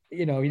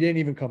 He didn't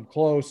even come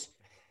close.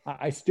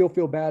 I still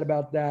feel bad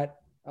about that.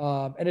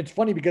 And it's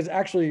funny because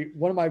actually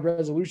one of my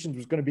resolutions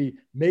was going to be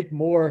make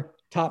more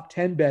top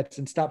 10 bets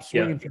and stop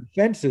swinging for the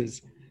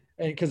fences.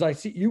 And because I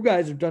see you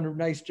guys have done a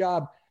nice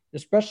job,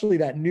 especially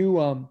that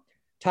new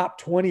top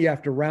 20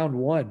 after round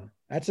 1.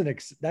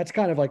 That's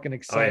kind of like an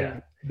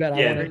exciting bet.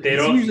 Yeah, they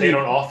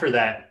don't offer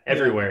that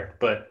everywhere,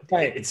 but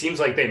it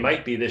seems like they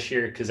might be this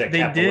year because at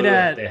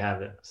Kapalua they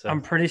have it. So I'm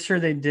pretty sure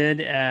they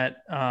did at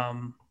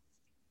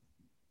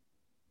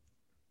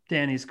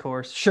Danny's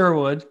course,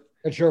 Sherwood.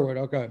 At Sherwood,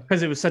 okay.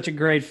 Because it was such a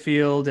great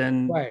field,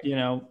 and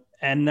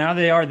and now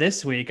they are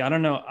this week. I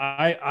don't know.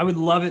 I would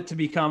love it to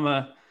become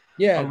a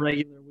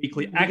regular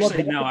weekly.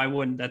 Actually, no, I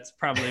wouldn't. That's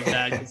probably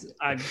bad because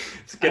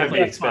I've got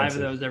like 5 of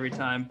those every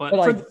time.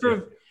 But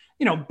for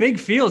big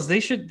fields, they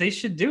should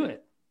do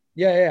it.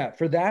 Yeah.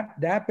 For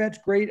that bet's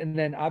great. And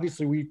then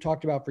obviously we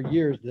talked about for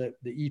years the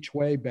each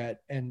way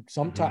bet, and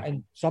sometimes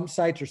and some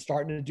sites are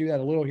starting to do that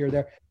a little here or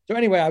there. So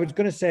anyway, I was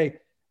going to say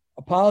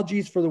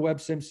apologies for the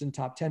Webb Simpson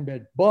top 10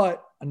 bet,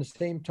 but on the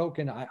same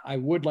token, I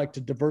would like to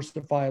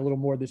diversify a little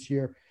more this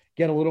year,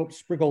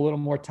 sprinkle a little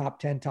more top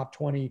 10, top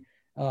 20,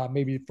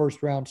 maybe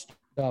first round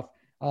stuff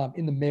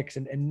in the mix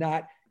and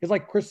not, because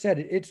like Chris said,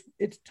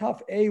 it's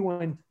tough.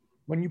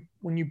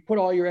 When you put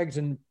all your eggs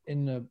in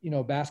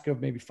the basket of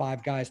maybe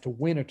 5 guys to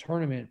win a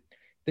tournament,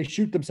 they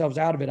shoot themselves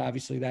out of it.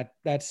 Obviously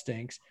that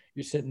stinks.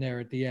 You're sitting there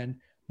at the end,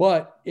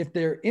 but if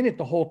they're in it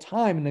the whole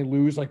time and they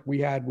lose, like we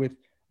had with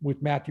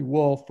Matthew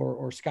Wolff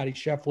or Scotty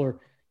Scheffler,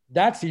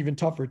 that's even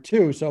tougher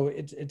too. So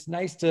it's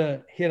nice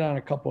to hit on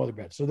a couple other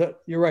bets. So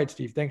you're right,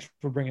 Steve. Thanks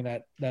for bringing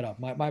that up.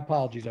 My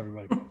apologies,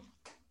 everybody.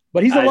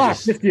 But he's a lock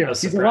this year.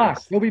 He's a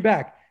lock. He'll be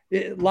back.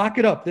 Lock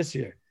it up this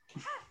year.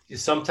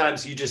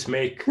 Sometimes you just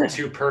make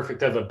too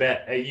perfect of a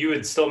bet. You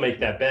would still make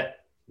that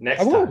bet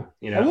next time.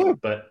 I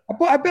would. But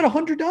I bet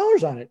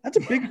 $100 on it. That's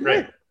a big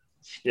right. bet.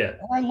 Yeah.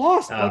 I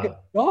lost like a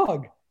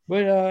dog.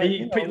 But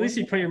at least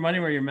you put your money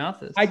where your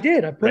mouth is. I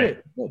did. I put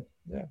it.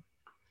 Yeah.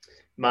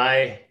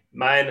 Mine,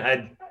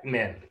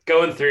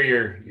 going through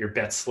your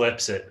bet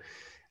slips at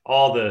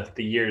all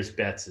the year's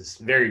bets is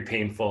very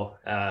painful.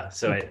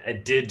 So I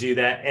did do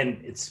that,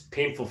 and it's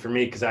painful for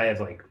me because I have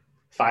like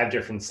 5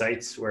 different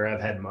sites where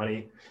I've had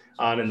money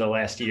on in the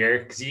last year,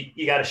 because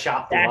you got to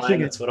shop the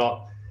line. It's what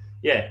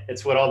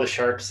all the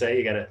sharps say.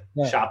 You got to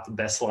shop the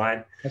best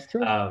line. That's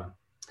true.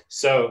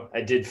 So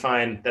I did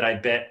find that I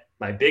bet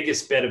my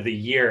biggest bet of the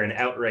year, an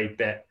outright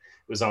bet,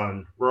 was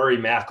on Rory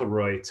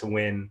McIlroy to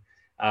win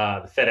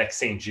the FedEx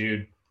St.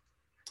 Jude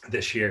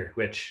this year,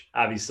 which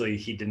obviously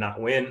he did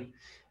not win.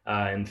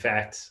 In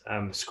fact,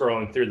 I'm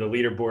scrolling through the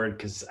leaderboard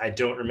because I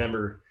don't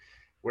remember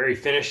where he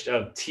finished.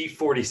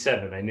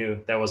 T47. I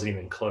knew that wasn't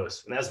even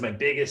close. And that was my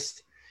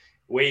biggest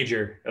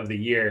wager of the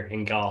year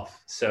in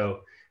golf. So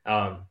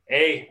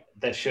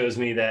that shows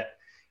me that,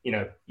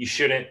 you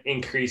shouldn't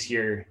increase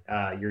your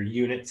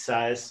unit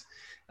size.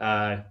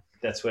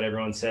 that's what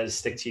everyone says.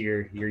 Stick to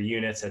your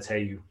units. That's how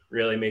you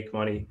really make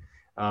money.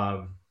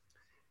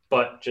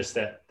 But just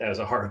that was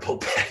a horrible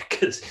bet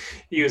because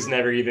he was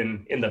never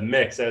even in the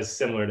mix. That was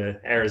similar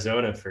to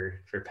Arizona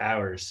for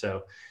Powers.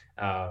 So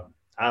I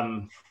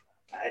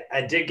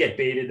did get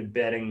baited to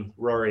betting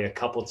Rory a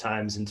couple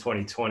times in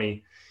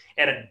 2020.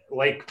 And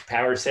like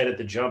Powers said at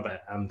the jump,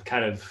 I'm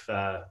kind of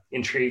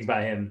intrigued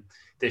by him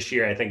this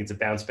year. I think it's a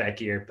bounce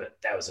back year, but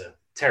that was a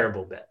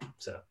terrible bet.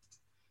 So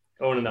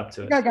owning up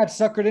to it. I got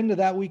suckered into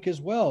that week as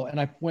well.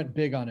 And I went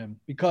big on him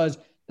because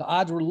the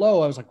odds were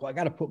low. I was like, well, I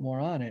got to put more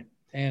on it.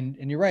 And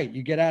you're right.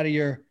 You get out of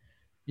your,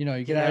 you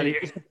get out of your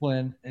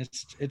discipline.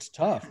 It's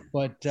tough,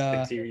 but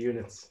stick to your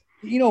units.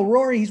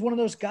 Rory, he's one of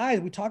those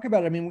guys we talk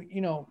about. I mean,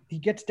 he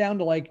gets down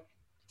to like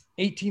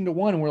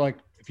 18-1 and we're like,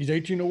 if he's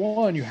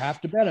 18-1, you have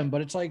to bet him.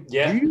 But it's like,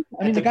 yeah.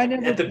 The guy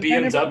never, at the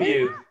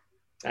BMW.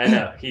 I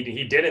know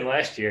he didn't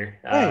last year.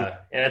 Right.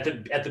 And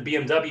at the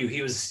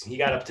BMW, he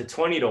got up to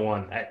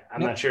 20-1.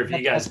 I'm not sure if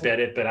you guys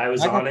bet it, but I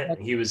was on it.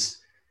 And he was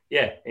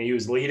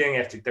leading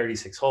after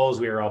 36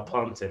 holes. We were all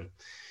pumped and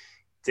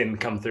didn't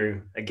come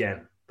through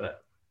again.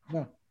 But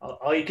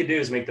all you could do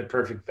is make the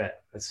perfect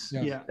bet.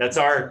 That's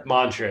our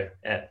mantra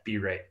at Be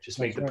Right. Just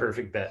make the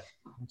perfect bet.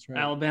 That's right.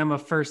 Alabama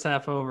first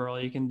half over, all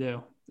you can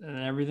do.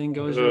 And everything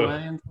goes your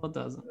way until it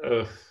doesn't.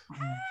 That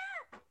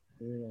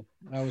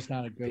was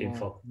not a good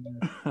Painful.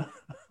 one.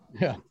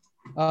 Yeah.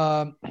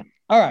 All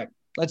right.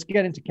 Let's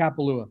get into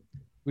Kapalua.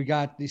 We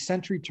got the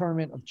Century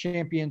Tournament of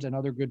Champions and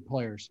other good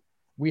players.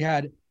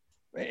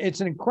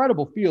 It's an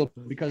incredible field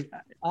because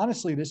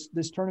honestly, this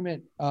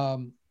tournament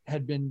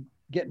had been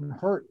getting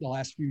hurt the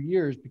last few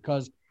years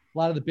because a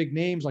lot of the big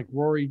names like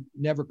Rory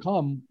never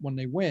come when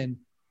they win.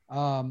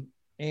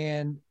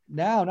 And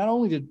now not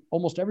only did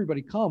almost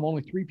everybody come,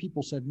 only 3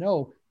 people said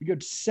no. We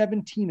got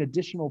 17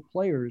 additional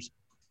players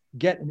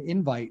get an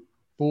invite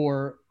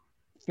for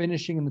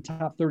finishing in the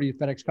top 30 of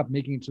FedEx Cup,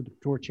 making it to the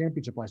Tour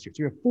Championship last year.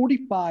 So you have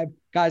 45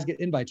 guys get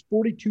invites.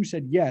 42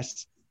 said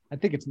yes. I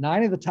think it's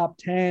 9 of the top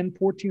 10,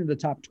 14 of the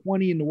top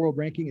 20 in the world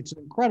ranking. It's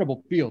an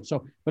incredible field.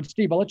 So, but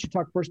Steve, I'll let you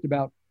talk first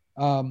about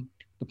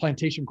the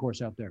plantation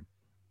course out there.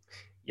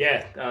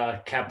 Yeah,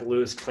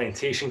 Kapalua's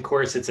plantation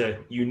course. It's a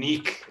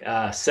unique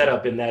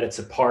setup in that it's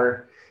a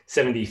par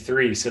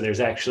 73. So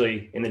there's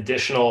actually an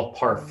additional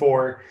par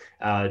 4,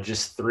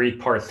 just 3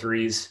 par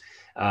 3s.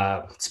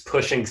 It's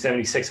pushing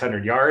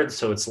 7,600 yards,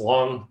 so it's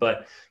long.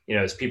 But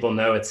as people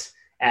know, it's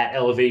at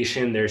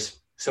elevation.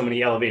 There's so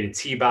many elevated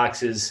tee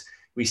boxes.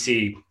 We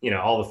see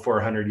all the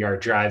 400-yard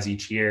drives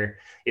each year.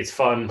 It's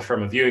fun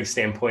from a viewing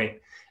standpoint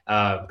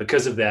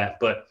because of that.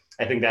 But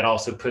I think that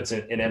also puts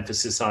an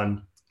emphasis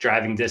on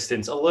driving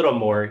distance a little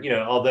more,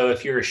 although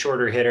if you're a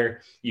shorter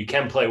hitter, you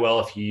can play well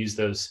if you use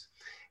those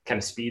kind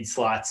of speed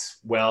slots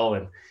well.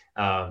 And,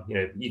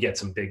 you get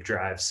some big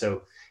drives.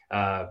 So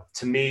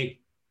to me,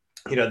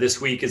 this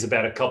week is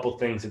about a couple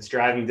things. It's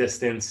driving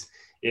distance.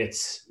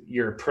 It's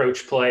your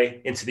approach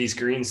play into these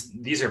greens.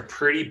 These are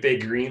pretty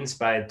big greens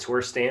by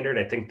tour standard.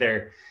 I think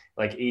they're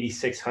like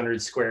 8,600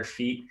 square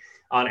feet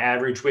on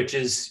average, which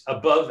is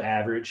above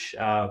average,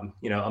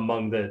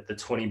 among the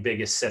 20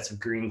 biggest sets of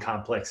green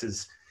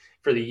complexes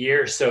for the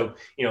year. So,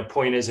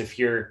 point is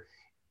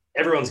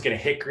everyone's going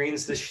to hit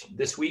greens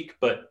this week,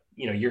 but,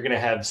 you're going to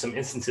have some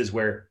instances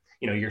where,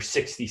 you're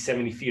 60,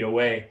 70 feet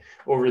away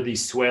over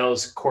these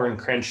swales. Corin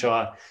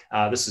Crenshaw,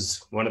 this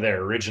is one of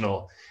their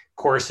original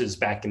courses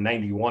back in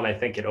 91, I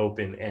think it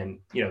opened. And,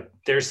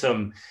 there's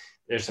some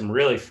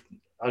really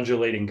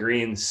undulating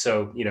greens.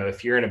 So,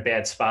 if you're in a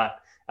bad spot,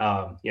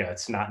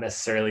 it's not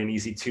necessarily an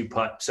easy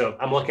 2-putt. So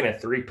I'm looking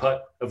at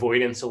 3-putt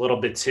avoidance a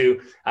little bit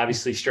too,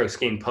 obviously strokes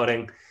gained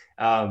putting.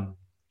 And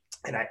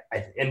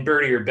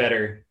birdie or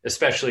better,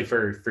 especially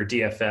for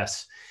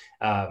DFS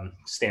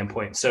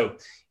standpoint. So,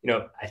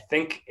 I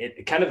think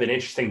it kind of an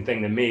interesting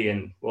thing to me,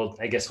 and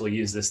I guess we'll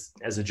use this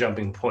as a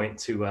jumping point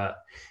to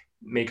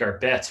make our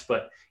bets,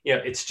 but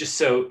it's just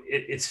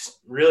it's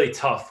really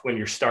tough when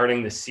you're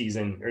starting the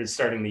season or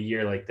starting the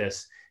year like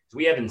this.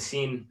 We haven't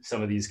seen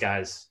some of these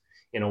guys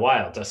in a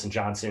while, Dustin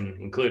Johnson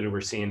included.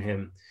 We're seeing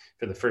him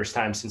for the first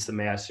time since the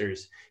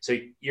Masters. So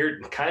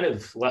you're kind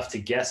of left to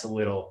guess a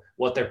little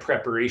what their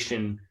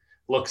preparation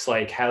looks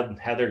like, how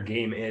their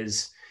game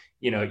is.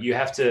 You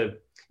have to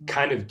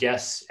kind of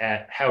guess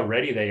at how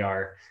ready they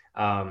are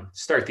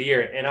start the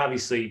year. And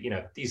obviously,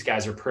 these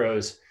guys are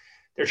pros.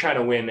 They're trying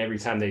to win every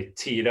time they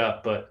tee it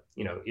up. But,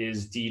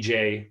 is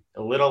DJ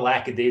a little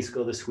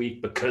lackadaisical this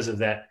week because of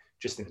that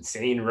just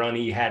insane run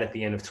he had at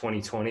the end of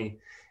 2020?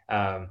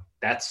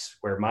 That's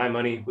where my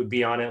money would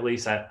be on, at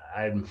least.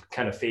 I'm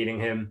kind of fading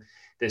him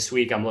this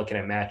week. I'm looking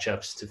at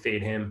matchups to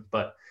fade him.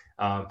 But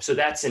so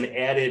that's an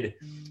added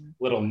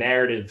little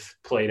narrative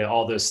play to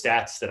all those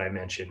stats that I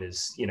mentioned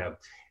is,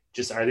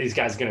 just are these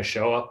guys going to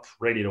show up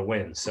ready to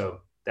win?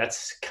 So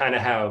that's kind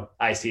of how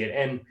I see it.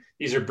 And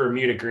these are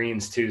Bermuda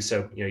greens too.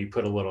 So, you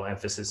put a little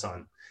emphasis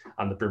on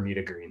the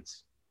Bermuda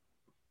greens.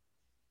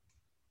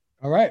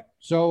 All right.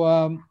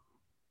 So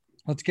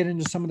let's get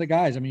into some of the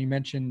guys. I mean, you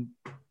mentioned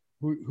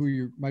who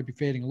you might be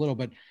fading a little,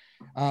 but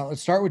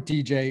let's start with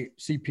DJ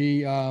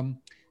CP.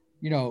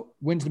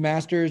 wins the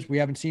Masters. We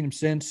haven't seen him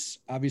since.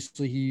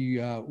 Obviously, he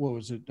what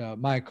was it?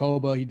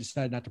 Mayakoba. He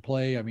decided not to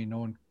play. I mean, no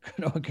one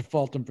could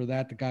fault him for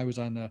that. The guy was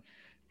on a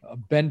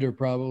bender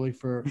probably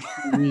for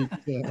a week,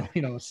 a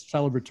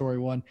celebratory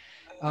one.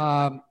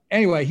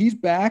 Anyway, he's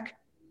back.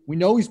 We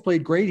know he's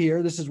played great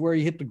here. This is where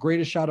he hit the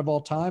greatest shot of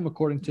all time,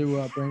 according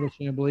to Brandon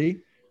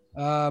Chambly.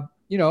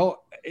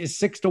 Is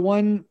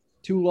 6-1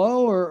 too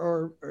low,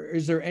 or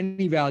is there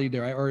any value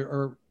there,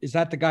 or is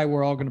that the guy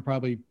we're all going to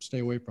probably stay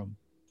away from?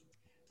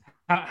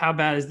 How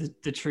bad is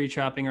the tree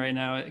chopping right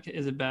now?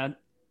 Is it bad?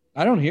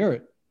 I don't hear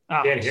it.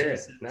 Oh, can't hear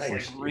it. No,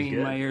 it's you're ringing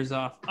good. My ears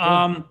off.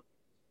 I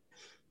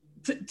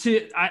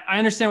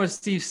understand what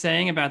Steve's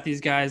saying about these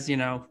guys,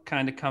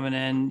 kind of coming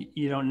in,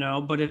 you don't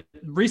know, but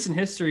recent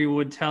history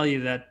would tell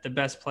you that the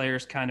best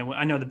players I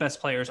know the best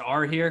players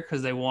are here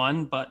because they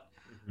won, but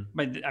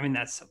I mean,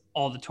 that's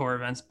all the tour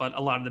events, but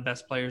a lot of the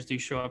best players do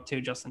show up too.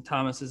 Justin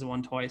Thomas has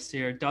won twice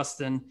here.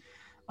 Dustin.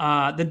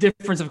 The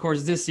difference, of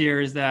course, this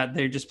year is that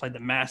they just played the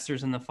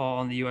Masters in the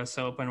fall and the U.S.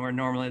 Open, where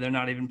normally they're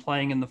not even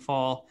playing in the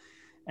fall,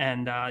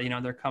 and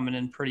they're coming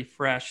in pretty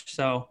fresh.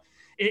 So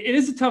it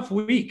is a tough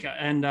week,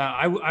 and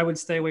I would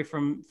stay away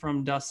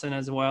from Dustin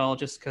as well,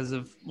 just because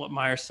of what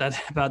Meyer said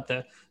about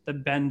the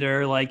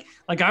bender. Like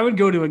I would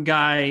go to a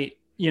guy,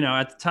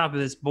 at the top of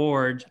this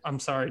board. I'm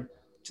sorry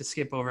to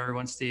skip over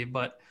everyone, Steve,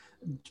 but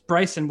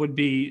Bryson would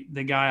be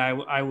the guy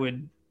I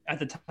would, at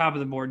the top of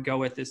the board, go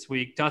with this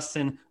week.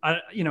 Dustin,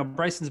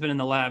 Bryson's been in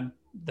the lab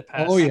the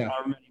past however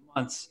many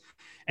months.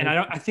 And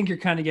I think you're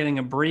kind of getting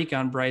a break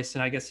on Bryson.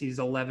 I guess he's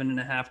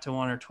 11.5 to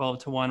 1 or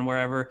 12 to 1,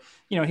 wherever,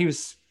 he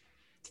was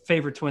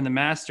favored to win the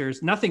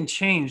Masters. Nothing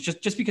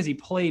changed just because he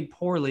played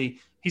poorly.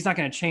 He's not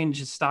going to change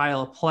his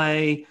style of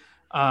play.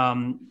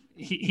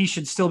 He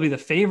should still be the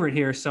favorite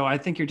here. So I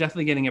think you're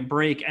definitely getting a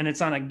break, and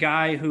it's on a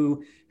guy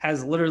who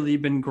has literally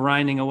been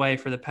grinding away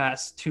for the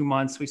past 2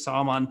 months. We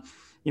saw him on,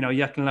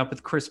 yucking it up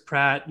with Chris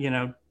Pratt,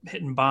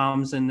 hitting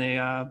bombs in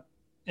the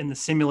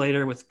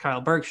simulator with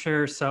Kyle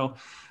Berkshire. So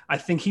I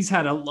think he's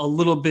had a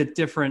little bit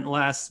different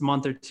last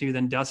month or two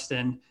than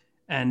Dustin.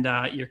 And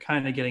you're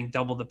kind of getting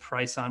double the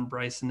price on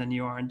Bryson than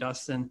you are on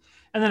Dustin.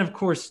 And then, of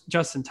course,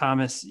 Justin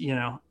Thomas,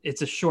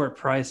 it's a short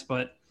price,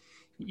 but,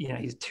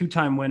 he's a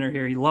 2-time winner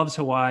here. He loves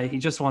Hawaii. He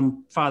just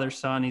won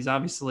father-son. He's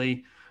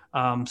obviously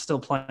still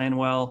playing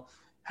well.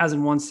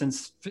 Hasn't won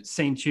since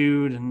St.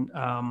 Jude, and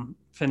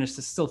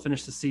still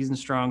finished the season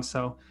strong.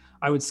 So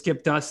I would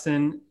skip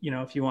Dustin,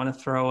 if you want to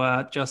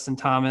throw Justin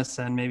Thomas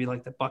and maybe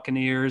like the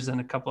Buccaneers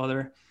and a couple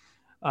other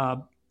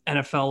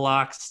NFL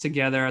locks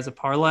together as a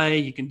parlay,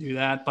 you can do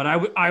that. But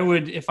I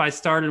would, if I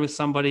started with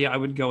somebody, I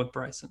would go with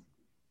Bryson.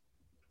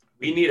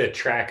 We need a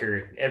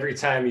tracker every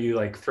time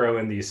you throw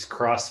in these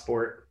cross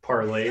sport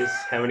parlays.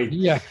 How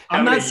many?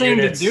 I'm not saying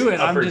to do it.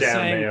 I'm just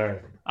saying.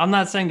 I'm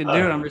not saying to do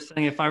it. I'm just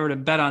saying if I were to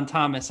bet on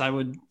Thomas, I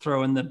would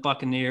throw in the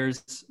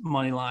Buccaneers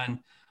money line.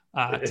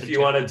 If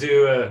you want to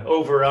do a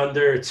over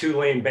under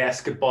Tulane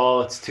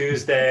basketball, it's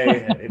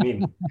Tuesday. I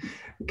mean,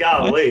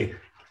 golly.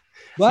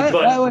 But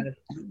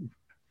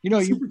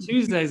Super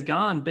Tuesday's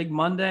gone. Big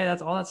Monday.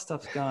 That's all that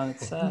stuff's gone.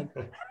 It's sad.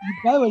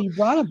 By the way, you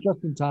brought up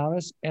Justin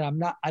Thomas,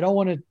 and I don't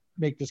want to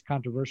make this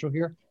controversial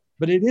here,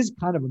 but it is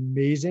kind of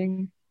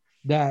amazing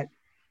that,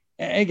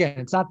 again,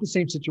 it's not the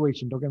same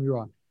situation. Don't get me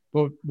wrong.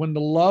 But when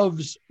the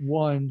Loves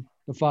won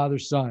the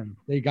father-son,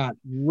 they got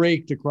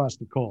raked across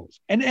the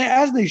coals. And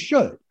as they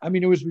should. I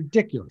mean, it was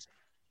ridiculous.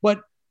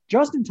 But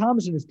Justin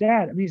Thomas and his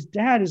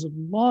dad is a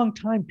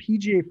long-time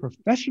PGA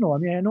professional. I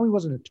mean, I know he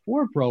wasn't a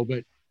tour pro,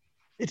 but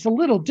it's a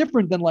little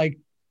different than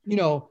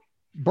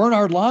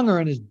Bernhard Langer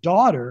and his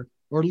daughter,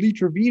 or Lee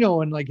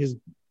Trevino and his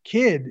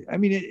kid. I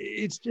mean,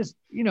 it's just,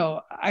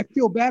 I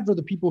feel bad for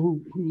the people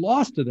who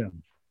lost to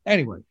them.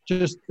 Anyway,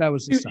 just that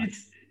was the side.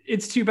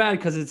 It's too bad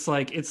because it's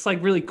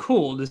really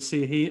cool to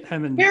see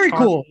him and very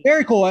cool.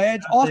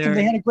 It's awesome.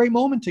 They had a great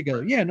moment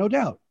together. Yeah, no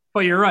doubt.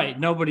 But you're right.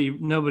 Nobody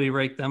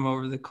raked them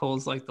over the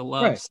coals like the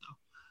Loves. Right. So.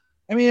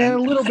 I mean, a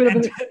little bit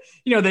of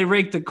it. They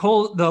raked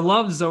the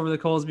Loves over the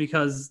coals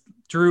because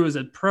Drew is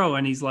a pro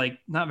and he's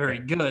not very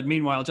good.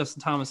 Meanwhile,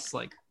 Justin Thomas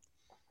is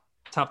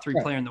top 3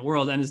 player in the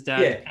world, and his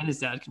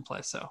dad can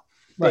play. So.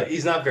 But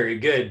he's not very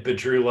good, but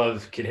Drew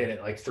Love could hit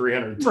it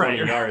 320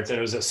 yards, and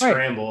it was a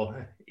scramble.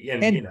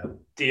 And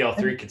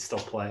DL3 could still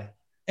play.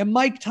 And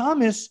Mike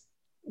Thomas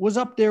was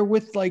up there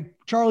with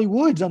Charlie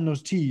Woods on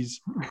those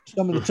tees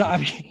some of the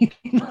time.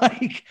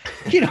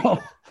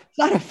 It's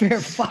not a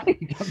fair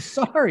fight. I'm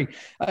sorry.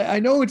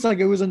 I know it's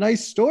it was a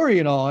nice story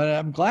and all, and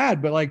I'm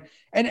glad, but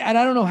and I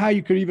don't know how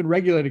you could even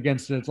regulate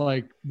against it. It's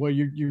well,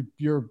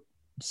 your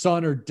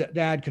son or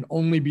dad can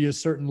only be a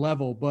certain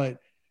level, but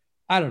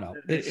I don't know.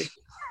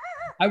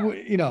 I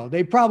would,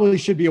 they probably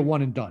should be a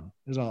one and done.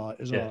 Is all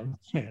I'm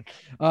saying.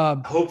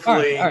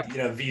 Hopefully, all right.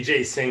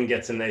 Vijay Singh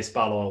gets a nice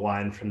bottle of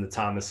wine from the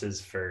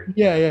Thomases for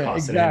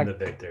costing him the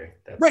victory.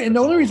 And the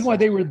only reason why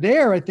they were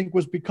there, I think,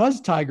 was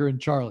because Tiger and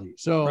Charlie.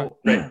 So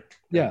right.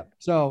 yeah.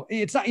 So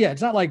it's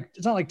not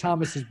like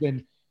Thomas has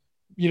been,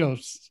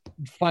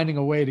 finding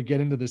a way to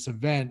get into this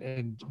event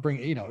and bring,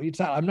 it's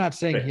not, I'm not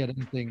saying he had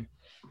anything,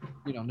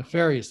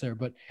 nefarious there,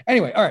 but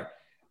anyway, all right.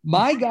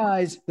 My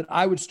guys that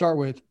I would start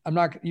with,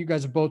 you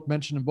guys have both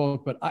mentioned them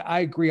both, but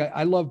I agree.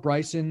 I love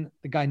Bryson.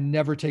 The guy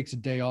never takes a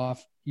day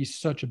off. He's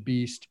such a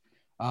beast.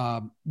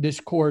 This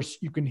course,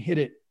 you can hit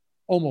it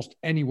almost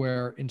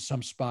anywhere in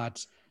some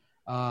spots.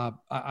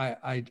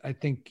 I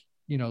think,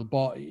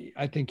 ball,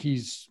 I think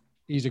he's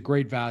a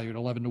great value at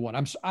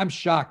 11-1. I'm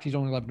shocked he's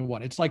only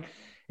 11-1. It's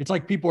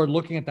like people are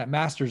looking at that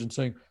Masters and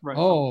saying, right,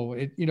 oh,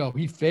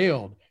 he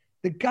failed.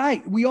 The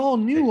guy, we all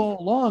knew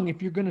all along,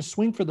 if you're going to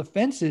swing for the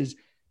fences,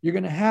 you're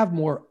going to have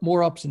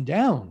more ups and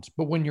downs.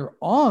 But when you're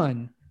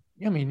on,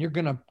 you're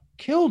going to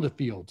kill the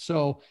field.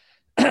 So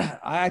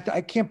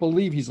I can't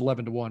believe he's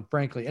 11-1,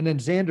 frankly. And then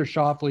Xander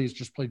Schauffele has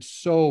just played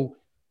so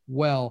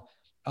well.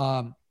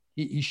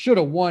 He should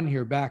have won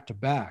here back to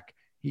back.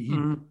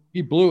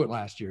 He blew it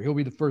last year. He'll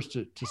be the first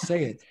to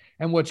say it.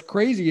 And what's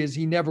crazy is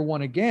he never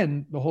won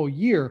again the whole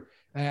year.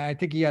 And I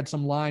think he had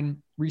some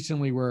line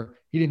recently where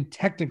he didn't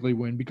technically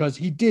win because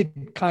he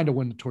did kind of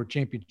win the Tour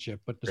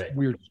Championship, but this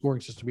weird scoring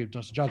system we have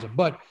Dustin Johnson.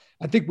 But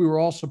I think we were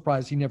all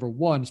surprised he never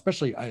won,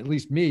 especially at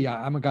least me.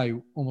 I'm a guy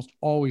who almost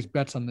always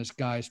bets on this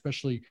guy,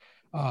 especially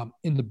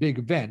in the big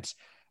events.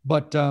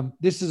 But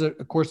this is a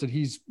course that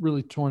he's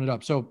really torn it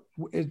up. So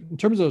in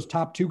terms of those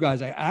top two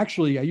guys,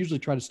 I usually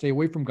try to stay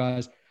away from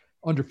guys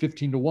under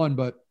 15-1,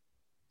 but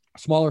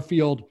smaller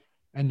field,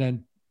 and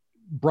then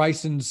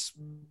Bryson's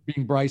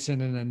being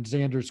Bryson, and then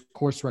Xander's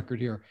course record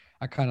here.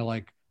 I kind of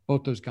like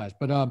both those guys.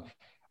 But all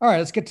right,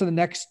 let's get to the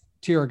next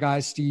tier of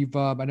guys. Steve,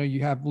 I know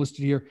you have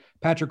listed here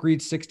Patrick Reed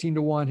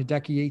 16-1,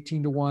 Hideki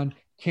 18-1,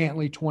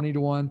 Cantley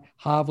 20-1,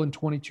 Hovland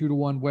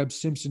 22-1, Webb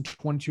Simpson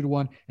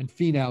 22-1, and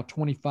Finau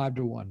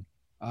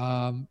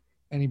 25-1.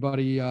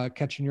 Anybody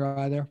catching your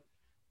eye there?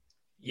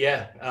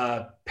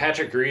 Yeah,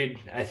 Patrick Reed,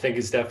 I think,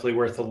 is definitely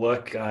worth a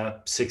look.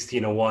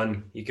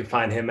 16-1. You can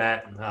find him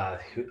at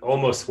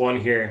almost won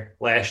here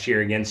last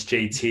year against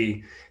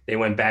JT. They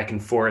went back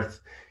and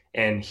forth,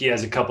 and he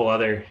has a couple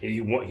other.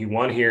 He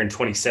won here in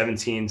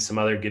 2017. Some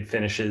other good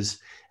finishes.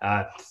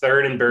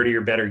 Third in birdie or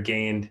better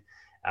gained.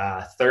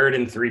 Third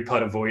in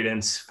 3-putt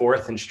avoidance.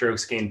 Fourth in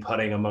strokes gained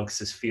putting amongst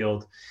his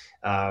field.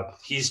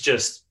 He's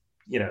just,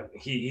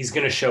 he's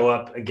going to show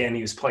up again.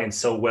 He was playing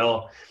so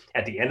well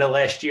at the end of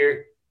last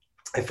year.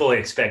 I fully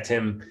expect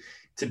him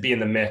to be in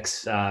the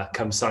mix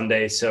come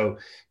Sunday. So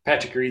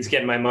Patrick Reed's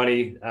getting my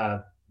money.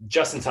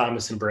 Justin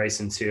Thomas and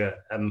Bryson too.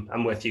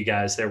 I'm with you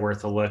guys. They're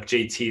worth a look.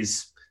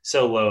 JT's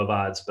so low of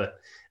odds,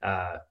 but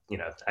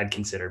I'd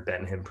consider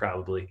betting him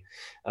probably.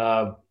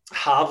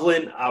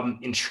 Hovland, I'm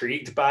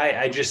intrigued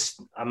by.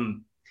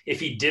 If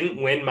he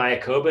didn't win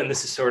Mayakoba, and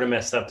this is sort of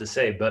messed up to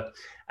say, but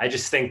I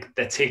just think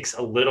that takes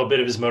a little bit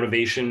of his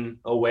motivation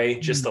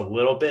away, just a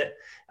little bit.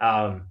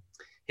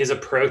 His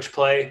approach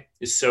play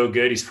is so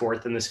good. He's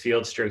fourth in this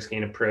field, strokes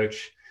gained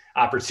approach,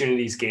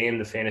 opportunities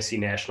gained, the fantasy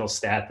national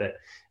stat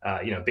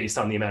that, based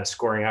on the amount of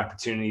scoring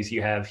opportunities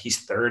you have,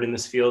 he's third in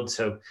this field.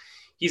 So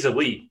he's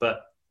elite,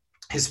 but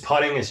his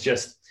putting is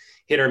just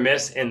hit or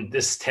miss. And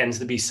this tends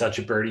to be such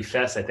a birdie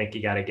fest. I think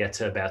you got to get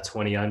to about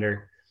 20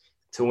 under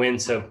to win.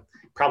 So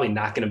probably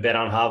not going to bet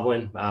on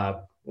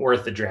Hovland,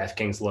 worth the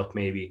DraftKings look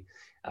maybe.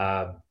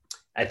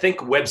 I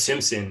think Webb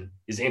Simpson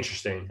is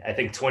interesting. I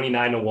think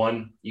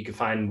 29-1 you can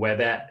find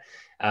Webb at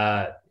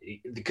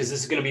because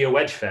this is going to be a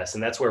wedge fest,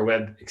 and that's where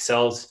Webb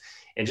excels.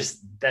 And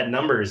just that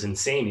number is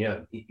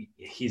insane.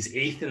 He's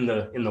eighth in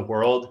the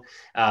world,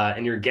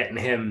 and you're getting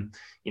him,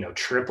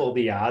 triple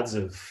the odds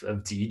of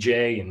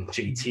DJ and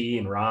JT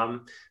and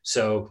Rahm.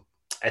 So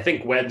I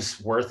think Webb's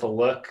worth a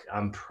look.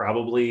 I'm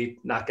probably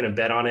not going to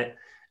bet on it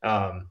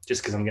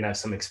just because I'm going to have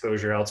some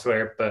exposure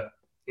elsewhere, but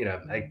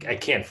I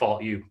can't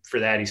fault you for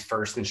that. He's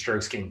first in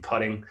strokes gained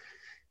putting,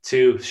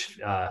 too,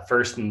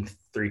 first in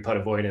 3-putt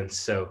avoidance.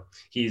 So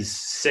he's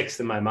sixth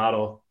in my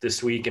model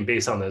this week. And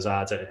based on those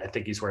odds, I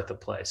think he's worth a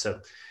play. So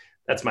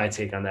that's my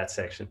take on that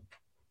section.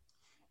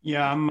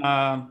 Yeah,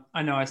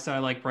 I know I said I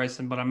like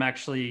Bryson, but I'm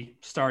actually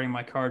starting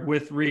my card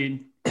with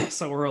Reed.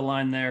 So we're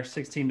aligned there,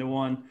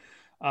 16-1.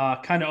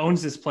 Kind of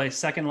owns this place.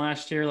 Second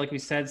last year, like we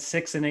said,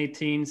 6 in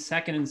 18,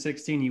 second in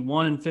 16. He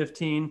won in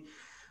 15.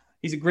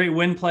 He's a great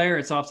wind player.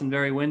 It's often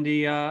very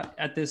windy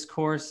at this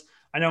course.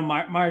 I know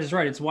Myers is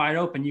right. It's wide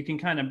open. You can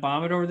kind of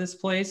bomb it over this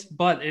place,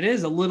 but it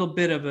is a little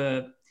bit of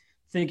a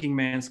thinking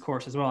man's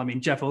course as well. I mean,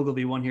 Jeff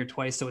Ogilvy won here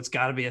twice, so it's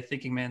got to be a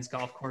thinking man's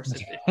golf course.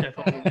 If Jeff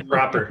Ogilvy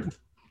proper.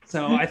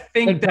 So I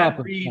think that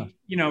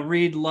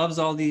Reed loves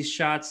all these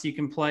shots you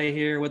can play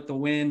here with the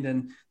wind,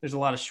 and there's a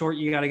lot of short.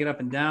 You got to get up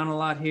and down a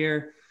lot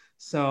here.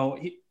 So,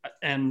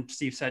 and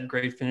Steve said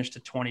great finish to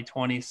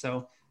 2020.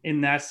 So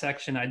in that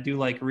section, I do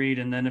like Reed.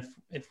 And then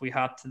if we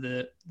hop to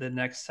the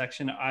next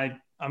section,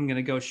 I'm going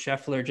to go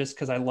Scheffler just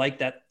because I like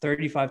that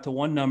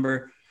 35-1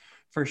 number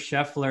for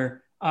Scheffler.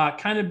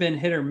 Kind of been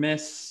hit or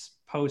miss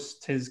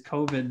post his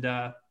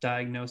COVID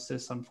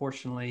diagnosis.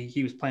 Unfortunately,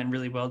 he was playing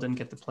really well, didn't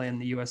get to play in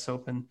the U.S.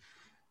 Open,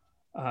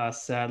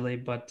 sadly.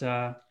 But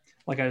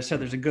like I just said,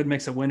 there's a good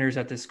mix of winners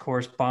at this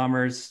course.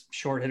 Bombers,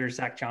 short hitters,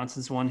 Zach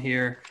Johnson's one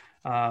here.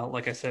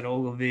 Like I said,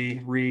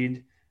 Ogilvy,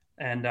 Reed,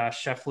 and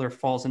Scheffler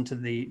falls into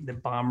the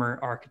bomber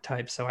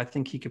archetype. So I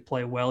think he could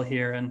play well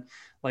here. And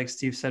like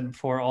Steve said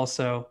before,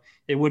 also,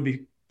 it would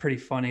be pretty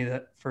funny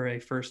that for a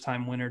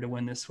first-time winner to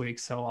win this week.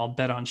 So I'll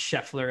bet on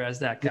Scheffler as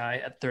that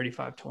guy at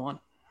 35-1.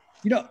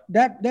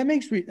 That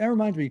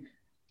reminds me,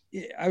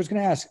 I was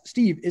going to ask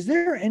Steve, is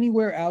there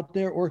anywhere out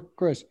there, or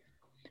Chris,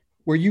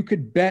 where you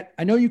could bet?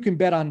 I know you can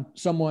bet on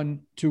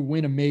someone to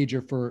win a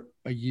major for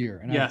a year.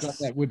 And yes. I've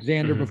done that with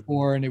Xander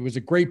before, and it was a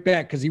great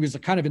bet because he was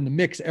kind of in the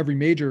mix every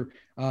major,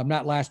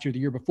 not last year, the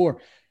year before.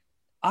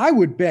 I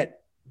would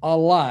bet a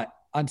lot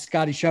on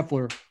Scottie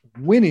Scheffler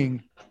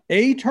winning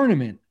a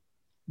tournament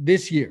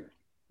this year.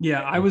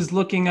 Yeah, I was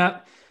looking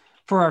up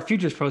for our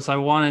futures post. I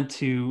wanted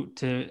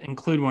to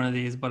include one of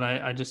these, but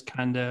I just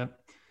kind of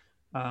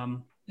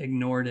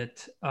ignored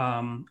it.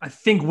 I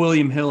think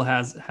William Hill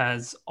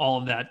has all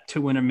of that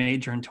to win a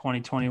major in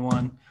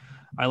 2021.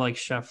 I like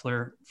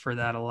Scheffler for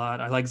that a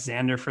lot. I like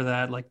Xander for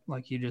that,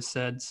 like you just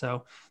said.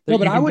 So you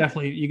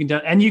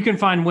can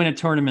find win a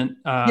tournament.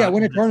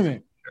 Win a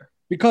tournament. Sure.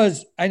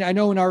 Because I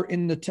know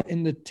in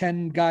the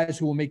 10 guys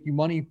who will make you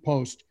money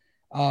post,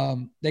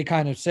 they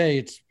kind of say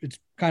it's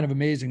kind of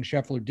amazing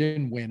Scheffler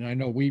didn't win. And I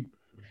know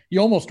he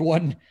almost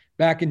won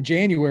back in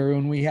January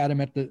when we had him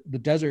at the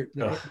desert,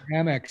 the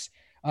Amex.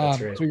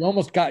 Right. So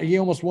he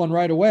almost won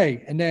right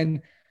away, and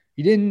then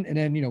he didn't. And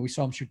then, we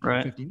saw him shoot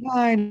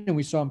 59, and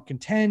we saw him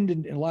contend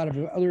in a lot of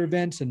other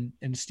events. And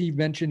Steve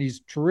mentioned he's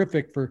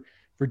terrific for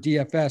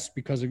DFS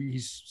because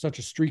he's such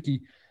a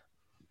streaky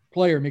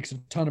player, makes a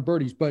ton of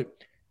birdies. But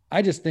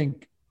I just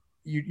think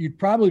you'd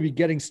probably be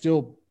getting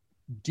still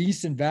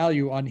decent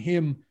value on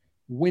him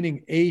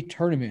winning a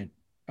tournament.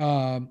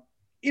 And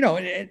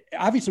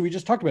obviously we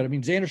just talked about it. I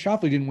mean, Xander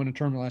Schauffele didn't win a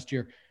tournament last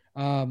year.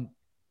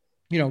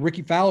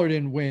 Ricky Fowler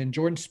didn't win.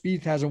 Jordan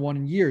Spieth hasn't won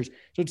in years.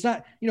 So it's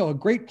not, a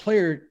great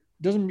player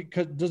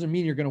doesn't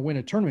mean you're going to win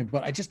a tournament.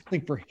 But I just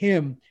think for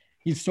him,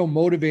 he's so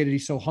motivated.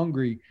 He's so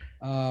hungry.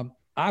 That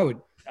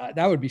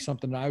would be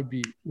something that I would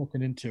be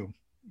looking into.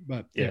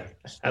 But yeah,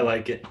 I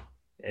like it.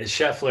 As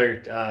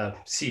Scheffler,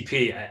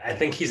 CP, I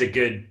think he's a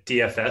good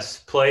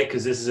DFS play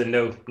because this is a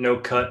no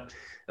cut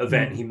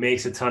event. Mm-hmm. He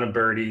makes a ton of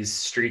birdies,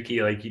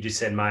 streaky, like you just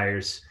said,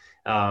 Myers.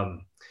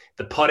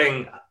 The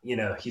putting,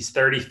 he's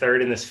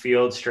 33rd in this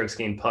field, strokes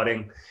gained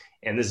putting,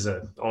 and this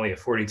is only a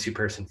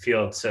 42-person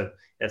field, so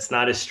that's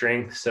not his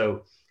strength.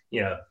 So,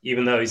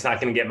 even though he's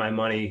not going to get my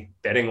money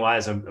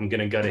betting-wise, I'm going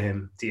to go to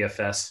him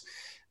DFS.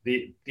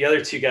 The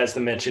other two guys to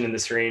mention in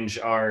this range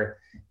are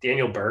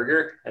Daniel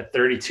Berger at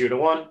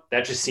 32-1.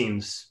 That just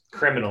seems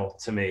criminal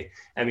to me.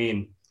 I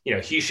mean,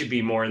 he should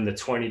be more in the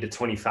 20 to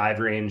 25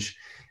 range.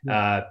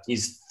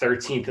 He's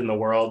 13th in the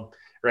world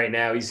right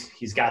now.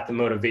 He's got the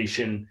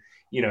motivation,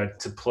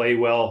 to play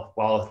well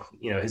while,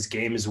 his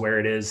game is where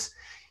it is.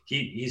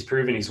 He's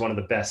proven he's one of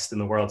the best in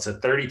the world. So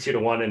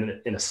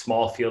 32-1 in a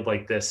small field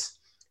like this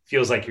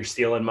feels like you're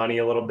stealing money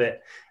a little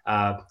bit.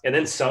 And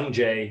then Sung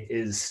Jae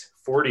is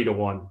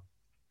 40-1,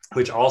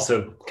 which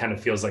also kind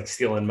of feels like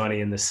stealing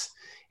money in this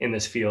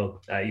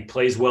field. He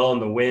plays well in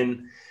the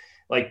wind.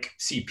 Like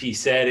CP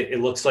said,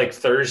 it looks like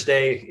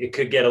Thursday. It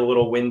could get a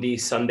little windy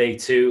Sunday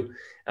too.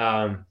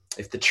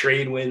 If the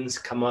trade winds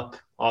come up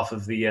off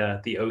of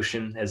the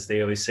ocean, as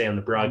they always say on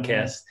the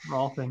broadcast.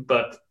 Rolfing.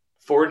 But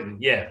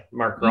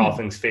Mark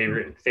Rolfing's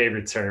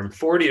favorite term,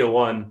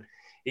 40-1.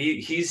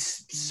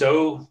 He's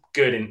so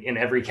good in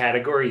every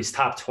category. He's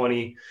top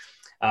 20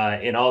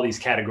 in all these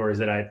categories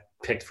that I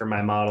picked for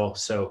my model.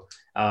 So,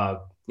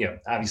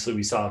 obviously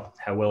we saw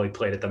how well he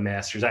played at the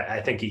Masters.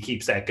 I think he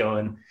keeps that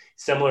going.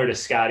 Similar to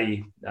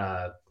Scotty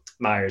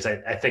Myers,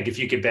 I think if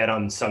you could bet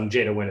on Sung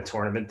Jae to win a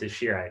tournament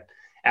this year, I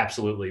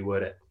absolutely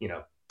would at,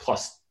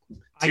 plus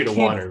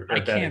 2-1 or better. I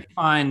can't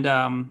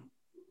find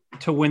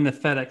to win the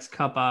FedEx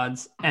Cup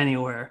odds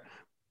anywhere,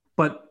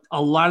 but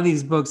a lot of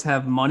these books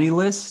have money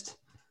list.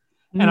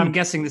 And I'm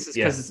guessing this is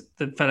because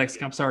the FedEx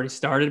Cup's already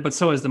started, but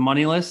so is the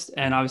money list.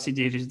 And obviously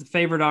DJ's the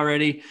favorite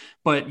already,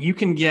 but you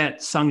can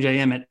get Sung Jae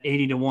Im at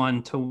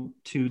 80-1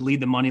 to lead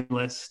the money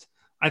list.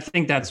 I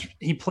think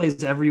he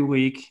plays every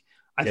week.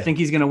 I think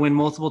he's going to win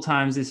multiple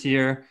times this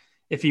year.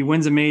 If he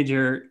wins a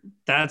major,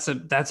 that's a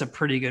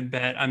pretty good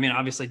bet. I mean,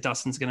 obviously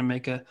Dustin's going to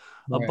make a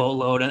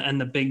boatload, and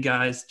the big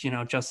guys,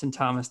 Justin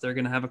Thomas, they're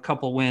going to have a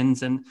couple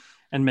wins and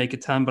make a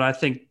ton. But I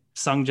think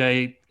Sung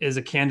Jae is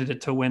a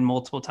candidate to win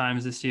multiple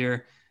times this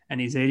year,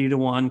 and he's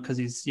 80-1 because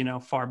he's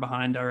far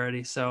behind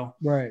already. So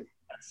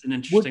that's an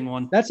interesting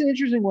one. That's an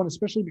interesting one,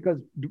 especially because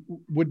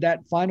would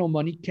that final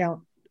money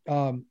count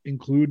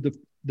include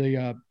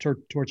the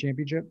tour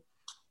championship?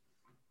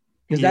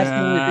 Because that's the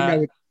only thing I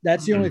would.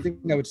 That's the only thing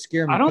that would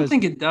scare me. I don't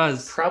think it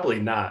does.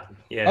 Probably not.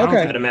 Yeah.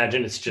 Okay. I'd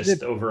imagine it's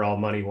just overall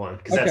money won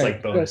because that's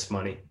like bonus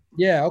money.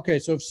 Yeah. Okay.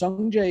 So if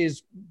Sung Jae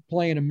is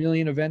playing a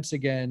million events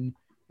again,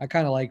 I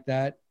kind of like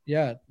that.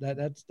 Yeah.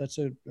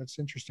 That's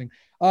interesting.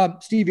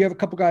 Steve, you have a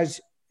couple guys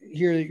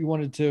here that you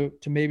wanted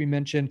to maybe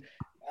mention,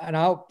 and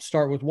I'll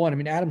start with one. I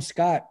mean, Adam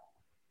Scott,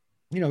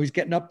 he's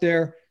getting up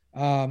there.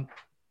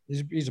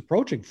 He's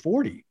approaching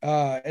 40.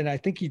 And I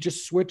think he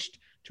just switched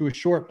to a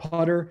short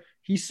putter.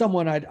 He's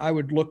someone I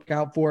would look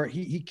out for.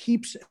 He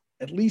keeps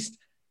at least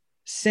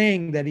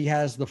saying that he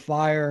has the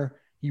fire.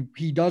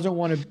 He doesn't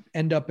want to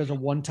end up as a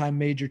one-time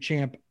major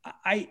champ.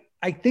 I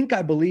think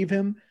I believe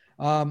him.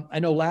 I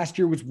know last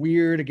year was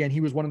weird. Again,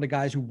 he was one of the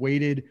guys who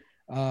waited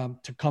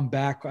to come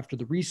back after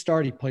the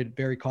restart. He played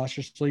very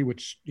cautiously,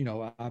 which,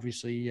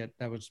 obviously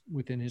that was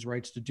within his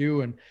rights to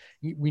do. And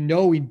we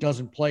know he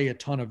doesn't play a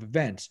ton of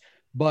events,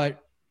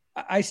 but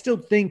I still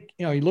think,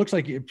 he looks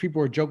like, people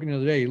were joking the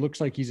other day, he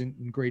looks like he's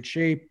in great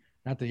shape.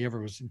 Not that he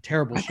ever was in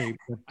terrible shape.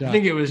 But, I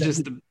think it was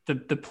just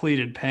the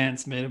pleated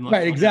pants made him look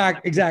right.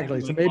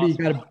 Exactly. So maybe he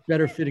got a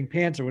better fitting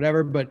pants or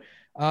whatever, but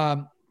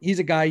he's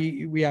a guy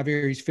we have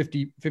here. He's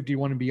 50,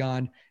 51 and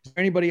beyond. Is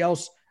there anybody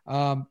else?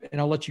 And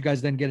I'll let you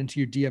guys then get into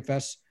your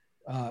DFS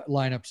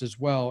lineups as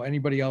well.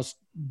 Anybody else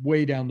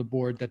way down the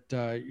board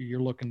that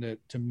you're looking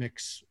to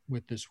mix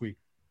with this week?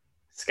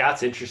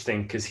 Scott's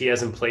interesting because he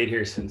hasn't played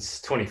here since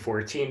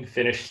 2014,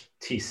 finished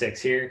T6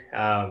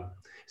 here.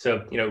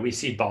 So, we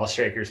see ball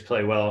strikers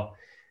play well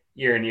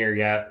year in,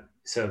 year out.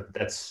 So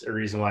that's a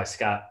reason why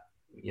Scott,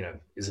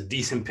 is a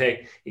decent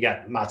pick. You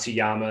got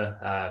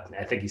Matsuyama.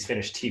 I think he's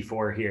finished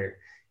T4 here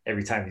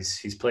every time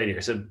he's played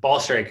here. So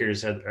ball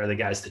strikers are the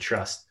guys to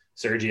trust.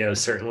 Sergio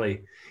is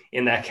certainly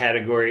in that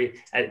category.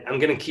 I'm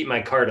going to keep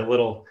my card a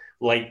little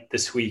light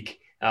this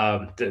week.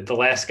 The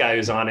last guy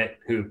who's on it,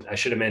 who I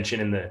should have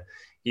mentioned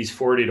he's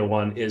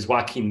 40-1, is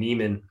Joaquin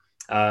Niemann.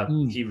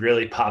 He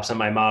really pops on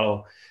my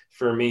model.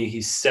 For me,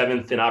 he's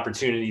 7th in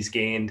opportunities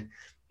gained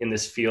in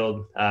this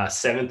field,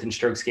 7th in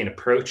strokes gained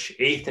approach,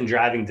 8th in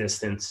driving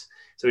distance.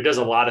 So he does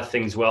a lot of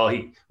things well.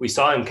 We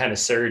saw him kind of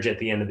surge at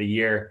the end of the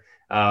year,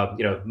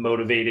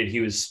 motivated. He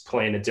was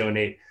planning to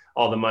donate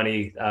all the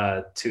money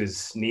to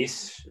his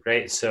niece,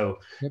 right? So,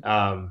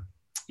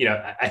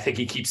 I think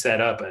he keeps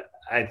that up.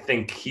 I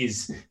think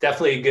he's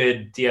definitely a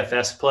good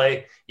DFS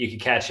play. You can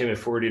catch him at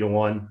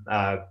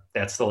 40-1.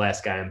 That's the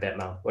last guy I'm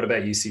betting on. What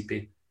about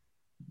UCP?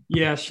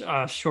 Yeah,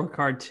 short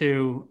card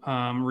too,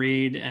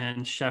 Reed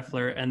and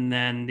Scheffler. And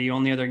then the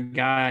only other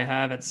guy I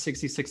have at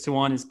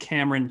 66-1 is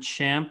Cameron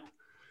Champ.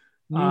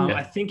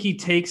 I think he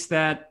takes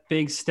that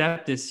big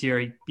step this year.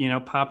 He,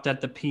 popped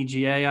at the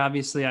PGA.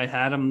 Obviously, I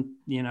had him,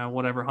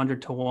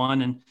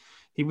 100-1, and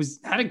he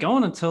had it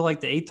going until like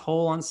the 8th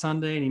hole on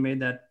Sunday, and he made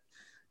that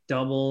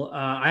double.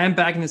 I am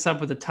backing this up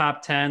with a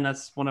top 10.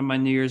 That's one of my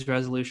New Year's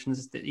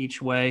resolutions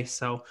each way.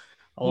 So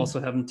I'll also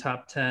have him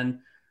top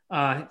 10.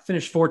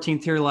 Finished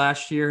 14th here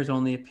last year, his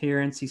only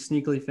appearance. He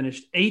sneakily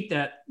finished 8th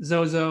at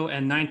Zozo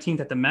and 19th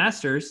at the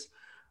Masters.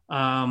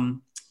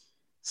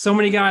 So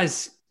many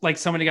guys,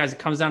 it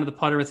comes down to the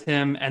putter with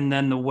him and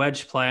then the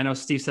wedge play. I know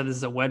Steve said this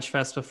is a wedge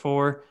fest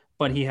before,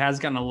 but he has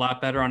gotten a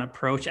lot better on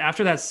approach.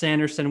 After that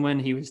Sanderson win,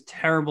 he was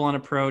terrible on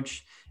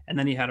approach, and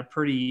then he had a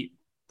pretty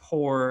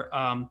poor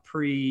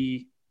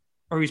pretty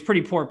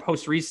poor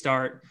post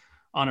restart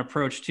on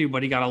approach too,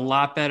 but he got a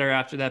lot better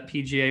after that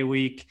PGA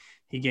week.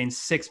 He gained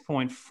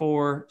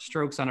 6.4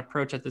 strokes on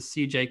approach at the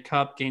CJ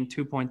Cup, gained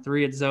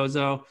 2.3 at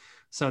Zozo.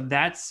 So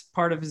that's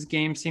part of his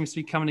game seems to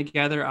be coming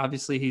together.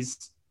 Obviously,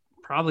 he's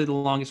probably the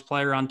longest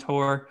player on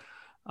tour.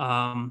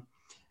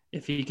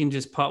 If he can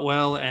just putt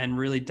well and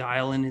really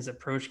dial in his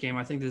approach game,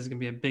 I think this is going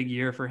to be a big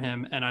year for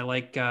him. And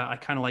I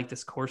kind of like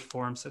this course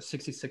for him. So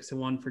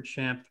 66-1 for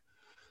Champ.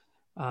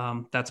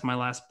 That's my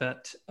last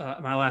bet,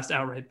 my last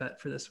outright bet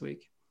for this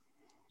week.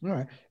 All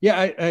right.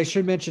 Yeah, I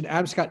should mention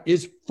Adam Scott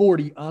is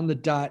 40 on the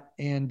dot.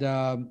 And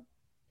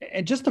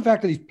just the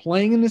fact that he's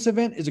playing in this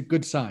event is a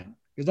good sign,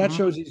 because that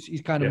shows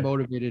he's kind of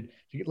motivated.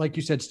 Like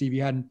you said, Steve, he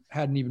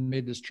hadn't even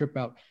made this trip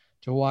out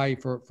to Hawaii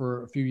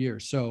for a few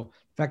years. So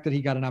the fact that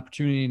he got an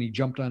opportunity and he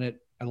jumped on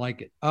it, I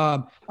like it.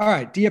 All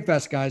right,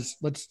 DFS guys,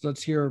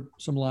 let's hear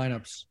some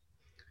lineups.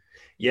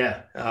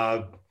 Yeah.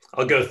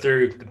 I'll go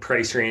through the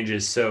price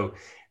ranges. So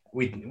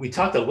we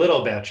talked a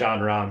little about Jon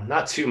Rahm,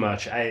 not too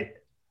much.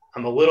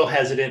 I'm a little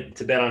hesitant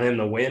to bet on him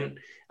to win.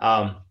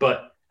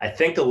 But I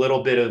think a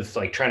little bit of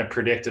like trying to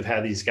predict of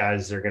how these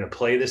guys are going to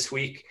play this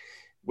week.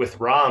 With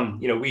Rahm,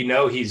 we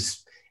know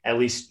he's at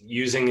least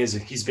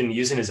he's been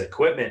using his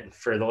equipment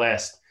for the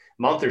last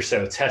month or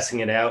so,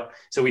 testing it out.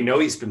 So we know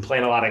he's been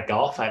playing a lot of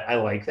golf. I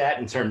like that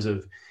in terms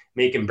of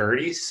making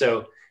birdies.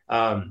 So,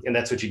 and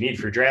that's what you need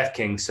for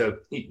DraftKings. So,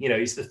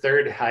 he's the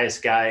third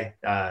highest guy,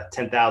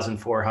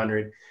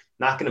 10,400.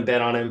 Not going to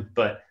bet on him,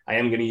 but I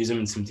am going to use him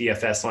in some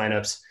DFS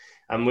lineups.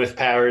 I'm with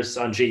Powers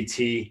on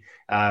JT.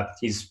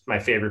 He's my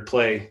favorite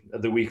play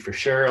of the week for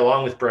sure,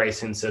 along with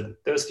Bryson. So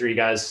those three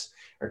guys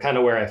are kind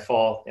of where I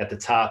fall at the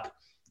top.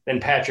 Then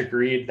Patrick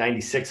Reed,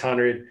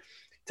 9,600.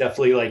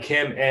 Definitely like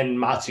him, and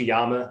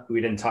Matsuyama, who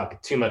we didn't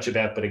talk too much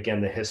about, but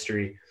again, the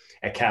history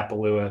at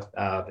Kapalua.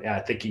 I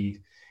think he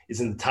is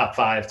in the top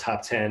 5,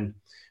 top 10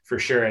 for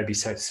sure. I'd be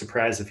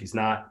surprised if he's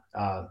not.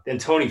 Then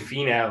Tony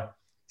Finau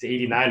is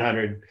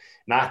 8,900.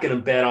 Not going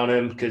to bet on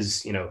him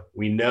because,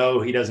 we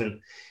know he doesn't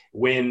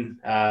win,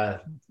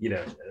 but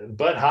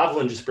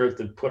Hovland just broke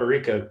the Puerto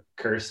Rico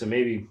curse. So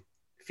maybe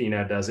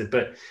Finau does it,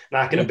 but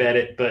not going to bet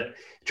it. But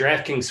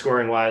DraftKings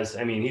scoring wise,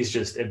 I mean, he's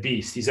just a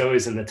beast. He's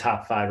always in the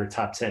top 5 or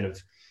top 10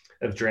 of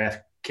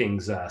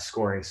DraftKings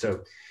scoring.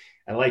 So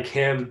I like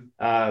him.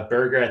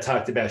 Berger, I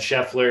talked about.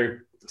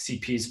 Scheffler,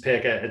 CP's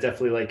pick. I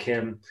definitely like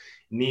him.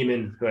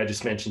 Neiman, who I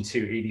just mentioned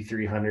too,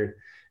 8,300.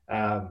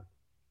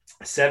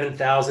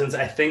 7,000s.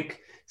 I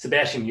think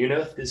Sebastian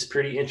Munoz is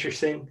pretty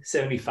interesting.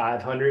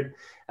 7,500.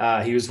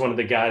 He was one of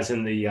the guys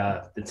in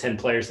the 10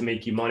 players to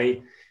make you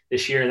money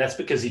this year, and that's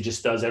because he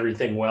just does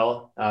everything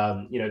well.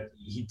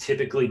 He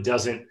typically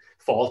doesn't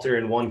falter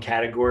in one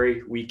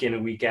category week in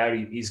and week out.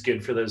 He's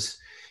good for those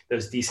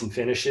decent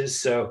finishes.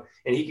 So,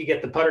 and he could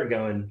get the putter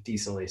going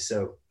decently.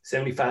 So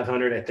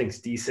 7,500, I think, is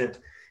decent.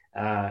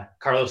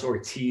 Carlos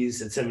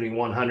Ortiz at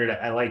 7,100.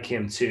 I like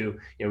him too.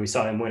 We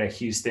saw him win at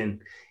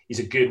Houston. He's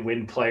a good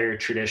win player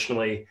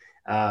traditionally.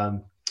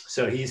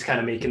 So he's kind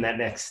of making that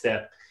next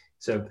step.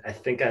 So I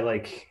think I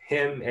like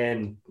him.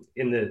 And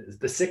in the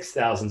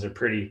 6,000s are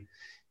pretty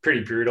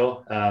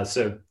brutal.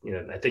 So,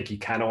 I think you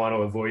kind of want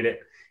to avoid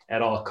it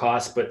at all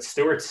costs, but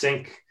Stewart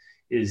Cink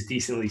is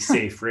decently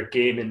safe. Rick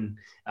Gehman,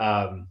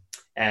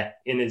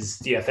 in his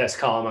DFS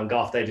column on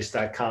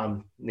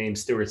golfdigest.com named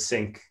Stewart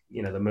Cink,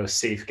 the most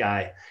safe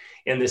guy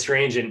in this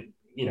range. And,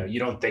 you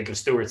don't think of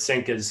Stewart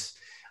Cink as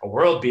a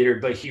world beater,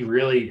 but he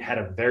really had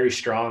a very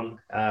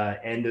strong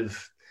end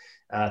of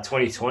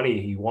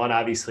 2020. He won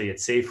obviously at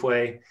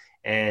Safeway,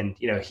 and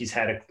he's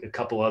had a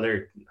couple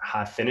other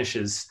hot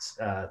finishes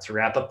to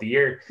wrap up the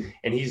year,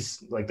 and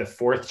he's like the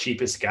 4th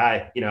cheapest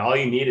guy. All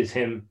you need is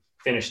him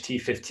finish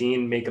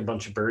T15, make a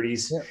bunch of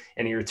birdies,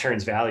 and he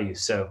returns value.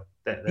 So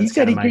that's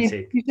kind of my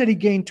take. He said he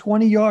gained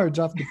 20 yards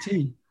off the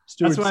tee.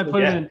 That's why I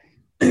put him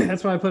in.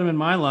 That's why I put him in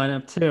my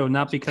lineup too,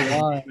 not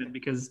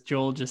because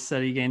Joel just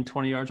said he gained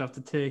 20 yards off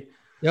the tee.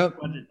 Yep.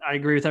 But I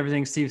agree with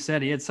everything Steve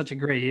said. He had such a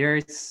great year.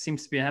 He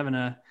seems to be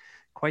having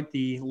quite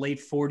the late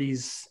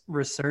 40s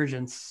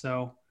resurgence.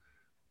 So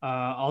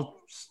I'll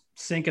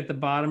Cink at the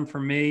bottom for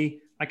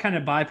me. I kind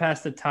of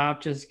bypassed the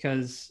top just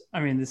because,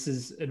 this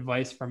is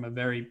advice from a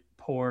very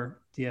poor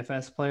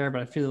DFS player,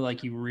 but I feel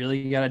like you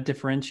really got to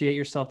differentiate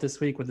yourself this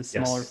week with a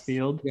smaller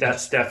field.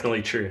 That's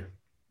definitely true.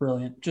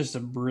 Brilliant. Just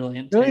a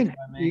brilliant take.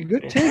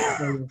 Good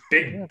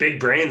take. Big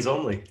brains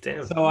only.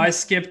 Damn. So I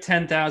skipped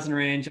 10,000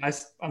 range.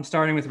 I'm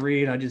starting with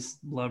Reed. I just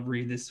love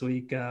Reed this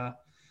week.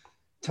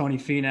 Tony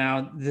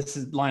Finau. This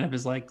lineup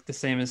is like the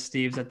same as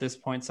Steve's at this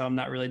point, so I'm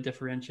not really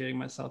differentiating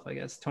myself, I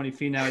guess. Tony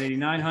Finau at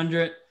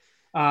 8,900.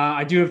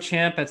 I do have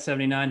Champ at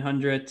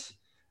 7,900.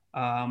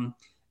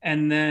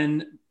 And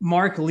then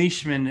Mark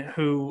Leishman,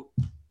 who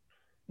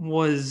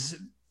was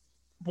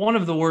one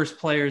of the worst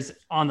players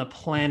on the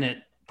planet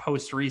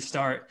post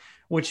restart,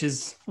 which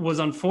was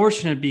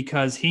unfortunate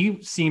because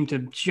he seemed to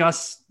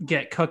just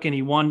get cooking.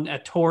 He won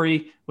at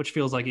Torrey, which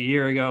feels like a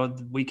year ago,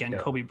 the weekend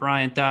Kobe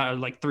Bryant died, or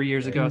like 3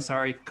 years ago.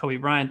 Sorry, Kobe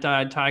Bryant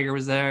died. Tiger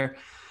was there.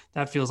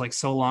 That feels like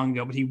so long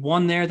ago, but he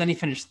won there. Then he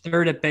finished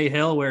 3rd at Bay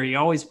Hill, where he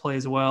always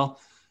plays well.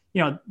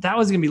 That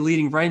was going to be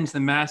leading right into the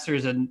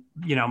Masters. And,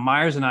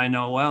 Myers and I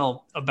know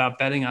well about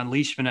betting on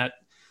Leishman at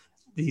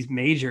these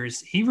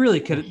majors.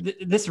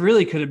 This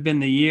really could have been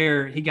the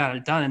year he got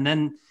it done. And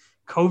then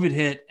COVID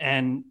hit,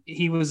 and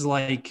he was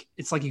like,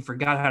 it's like he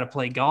forgot how to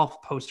play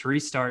golf post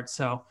restart.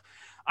 So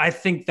I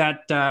think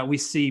that we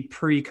see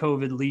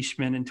pre-COVID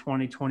Leishman in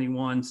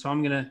 2021. So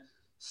I'm going to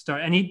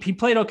start, and he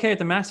played okay at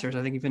the Masters.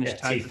 I think he finished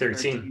tied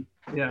T13.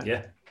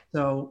 Yeah.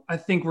 So I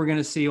think we're going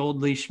to see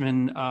old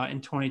Leishman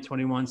in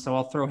 2021. So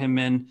I'll throw him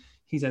in.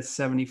 He's at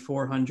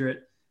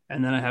 7,400.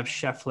 And then I have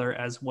Scheffler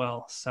as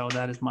well. So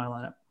that is my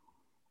lineup.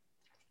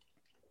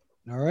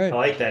 All right. I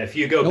like that. If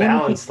you go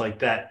balanced like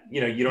that,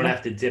 you don't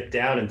have to dip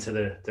down into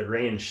the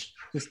range.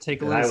 Just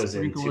take a little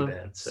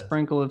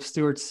sprinkle of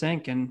Stewart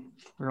Cink, and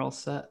we're all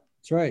set.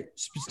 That's right.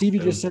 Stevie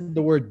just said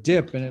the word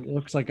dip, and it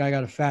looks like I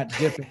got a fat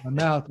dip in my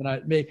mouth.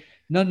 And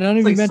none of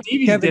you mentioned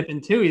Stevie's Kevin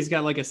dipping too. He's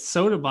got like a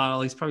soda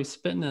bottle. He's probably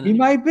spitting in it. He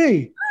might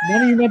be.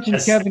 None of you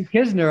mentioned Kevin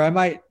Kisner. I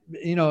might,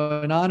 in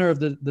honor of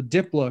the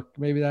dip look,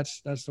 maybe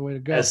that's the way to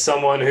go. As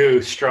someone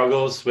who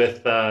struggles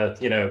with,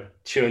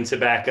 chewing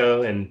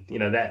tobacco and,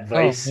 that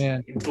vice,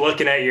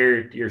 looking at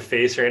your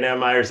face right now,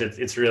 Myers,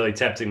 it's really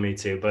tempting me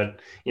to, but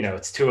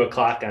it's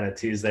 2:00 on a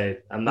Tuesday.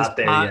 I'm not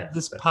there yet.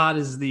 This pot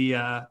is the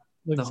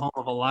home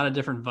of a lot of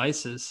different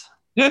vices.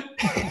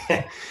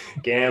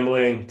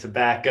 Gambling,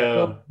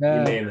 tobacco, you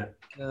name it.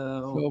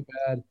 So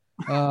bad.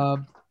 All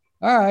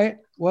right.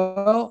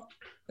 Well,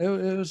 that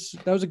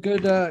was a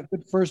good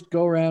first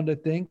go around. I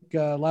think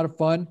a lot of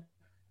fun.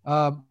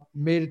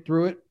 Made it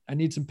through it. I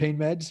need some pain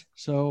meds,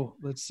 so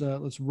let's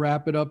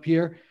wrap it up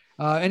here.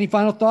 Any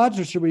final thoughts,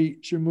 or should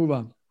we move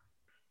on?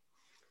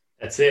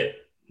 That's it.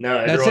 No,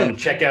 everyone,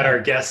 check out our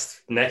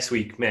guest next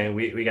week, man.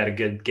 We got a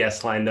good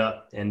guest lined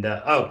up. And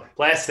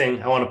last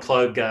thing, I want to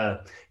plug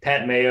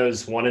Pat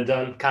Mayo's One and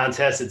Done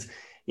contest. It's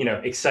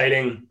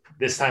exciting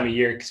this time of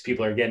year because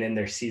people are getting in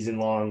their season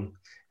long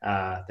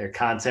their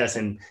contest,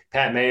 and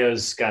Pat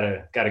Mayo's got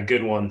a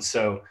good one.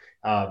 So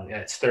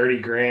it's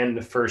 $30,000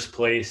 the first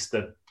place.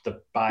 The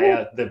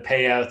buyout, the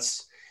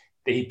payouts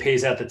that he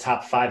pays out the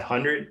top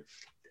 500.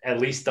 at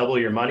least double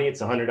your money.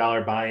 It's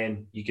 $100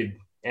 buy-in. You could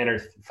enter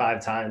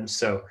 5 times.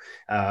 So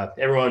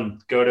everyone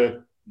go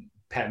to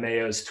Pat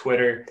Mayo's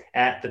Twitter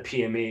at the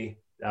PME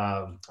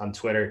on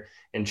Twitter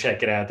and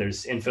check it out.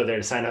 There's info there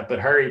to sign up, but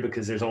hurry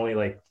because there's only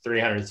like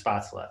 300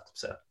 spots left.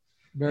 So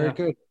very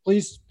good.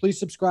 Please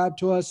subscribe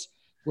to us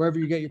wherever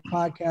you get your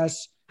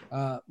podcasts.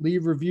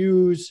 Leave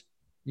reviews.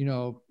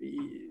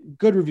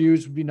 Good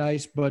reviews would be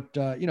nice, but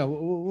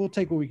we'll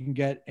take what we can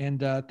get.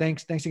 And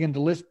thanks again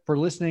for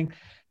listening.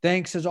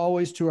 Thanks as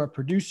always to our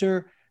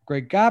producer,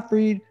 Greg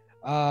Gottfried.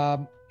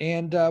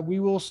 And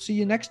we will see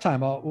you next time.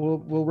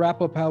 We'll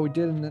wrap up how we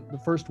did in the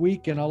first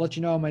week, and I'll let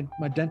you know how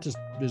my dentist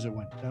visit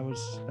went. That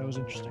was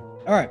interesting.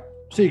 All right.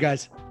 See you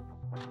guys.